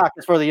 TikTok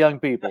is for the young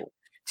people.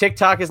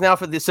 TikTok is now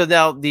so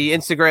now the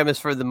Instagram is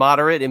for the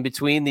moderate in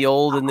between the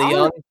old and the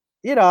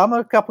young. I'm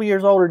a couple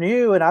years older than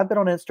you, and I've been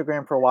on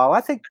Instagram for a while.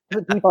 I think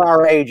people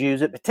our age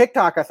use it, but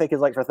TikTok I think is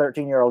like for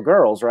 13-year-old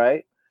girls,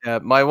 right?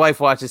 My wife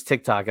watches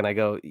TikTok, and I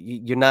go,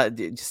 "You're not.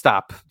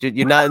 Stop.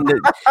 You're not in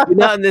the. You're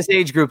not in this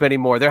age group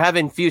anymore. They're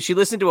having feud." She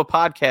listened to a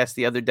podcast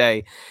the other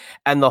day,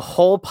 and the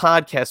whole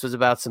podcast was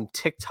about some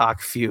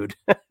TikTok feud.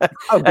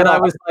 And I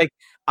was like,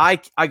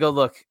 I go,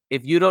 look,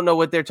 if you don't know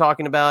what they're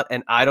talking about,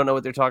 and I don't know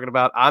what they're talking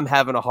about, I'm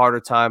having a harder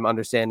time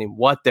understanding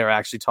what they're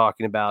actually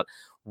talking about.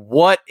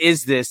 What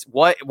is this?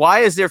 Why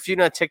is there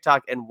feud on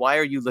TikTok, and why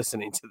are you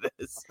listening to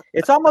this?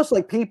 It's almost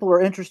like people are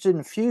interested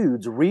in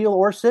feuds, real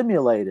or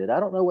simulated.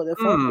 I don't know what the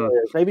formula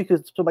is. Maybe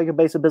because somebody can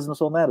base a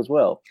business on that as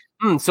well.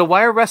 So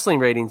why are wrestling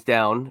ratings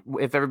down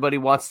if everybody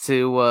wants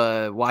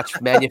to watch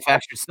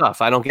manufactured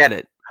stuff? I don't get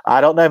it. I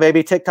don't know.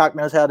 Maybe TikTok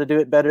knows how to do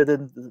it better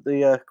than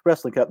the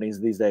wrestling companies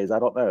these days. I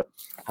don't know.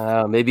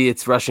 Maybe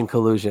it's Russian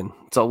collusion.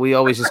 So we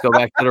always just go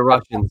back to the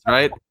Russians,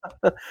 right?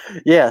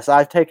 Yes,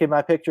 I've taken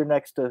my picture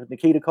next to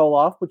Nikita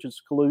Koloff, which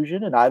is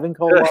collusion, and Ivan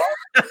Koloff.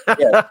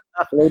 Yes,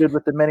 colluded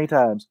with them many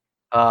times.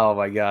 Oh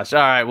my gosh. All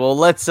right. Well,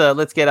 let's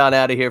get on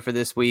out of here for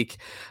this week.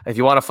 If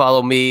you want to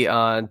follow me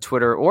on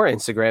Twitter or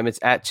Instagram, it's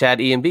at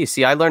ChadEMB.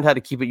 See, I learned how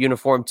to keep it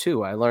uniform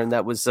too. I learned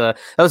that was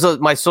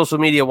my social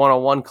media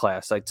 101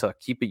 class I took.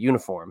 Keep it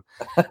uniform.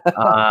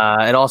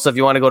 And also, if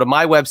you want to go to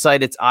my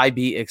website, it's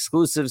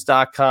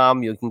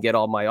ibexclusives.com. You can get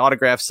all my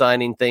autograph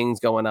signing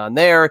things going on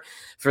there.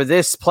 For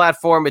this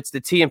platform, it's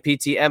the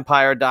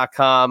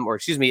TMPTempire.com, or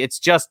excuse me, it's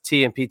just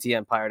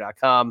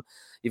TMPTempire.com.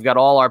 You've got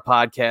all our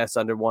podcasts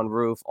under one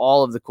roof,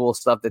 all of the cool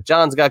stuff that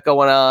John's got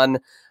going on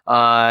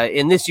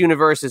in this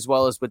universe, as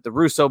well as with the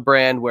Russo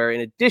brand, where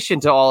in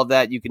addition to all of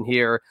that, you can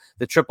hear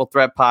the Triple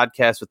Threat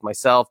podcast with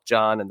myself,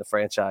 John, and the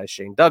franchise,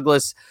 Shane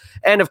Douglas.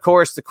 And, of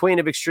course, the Queen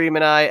of Extreme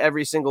and I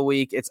every single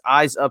week. It's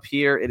Eyes Up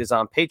Here. It is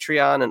on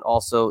Patreon and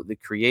also the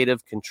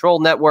Creative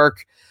Control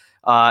Network.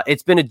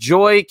 It's been a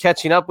joy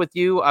catching up with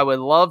you. I would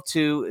love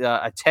to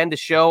attend a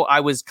show. I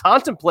was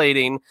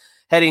contemplating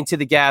heading to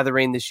the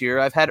Gathering this year.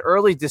 I've had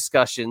early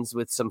discussions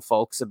with some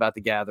folks about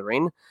the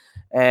Gathering.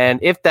 And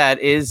if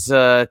that is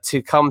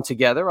to come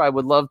together, I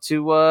would love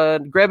to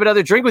grab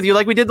another drink with you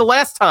like we did the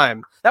last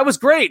time. That was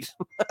great.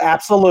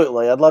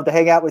 Absolutely. I'd love to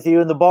hang out with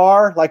you in the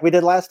bar like we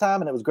did last time.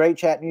 And it was great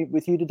chatting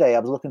with you today. I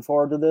was looking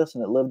forward to this,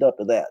 and it lived up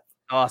to that.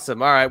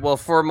 Awesome. All right. Well,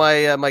 for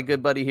my my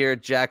good buddy here,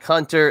 Jack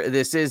Hunter,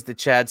 this is the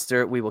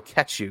Chadster. We will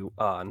catch you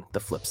on the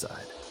flip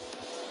side.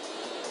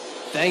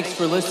 Thanks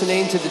for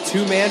listening to the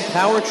two-man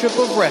power trip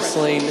of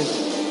wrestling.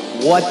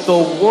 What the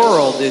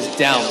world is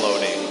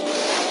downloading.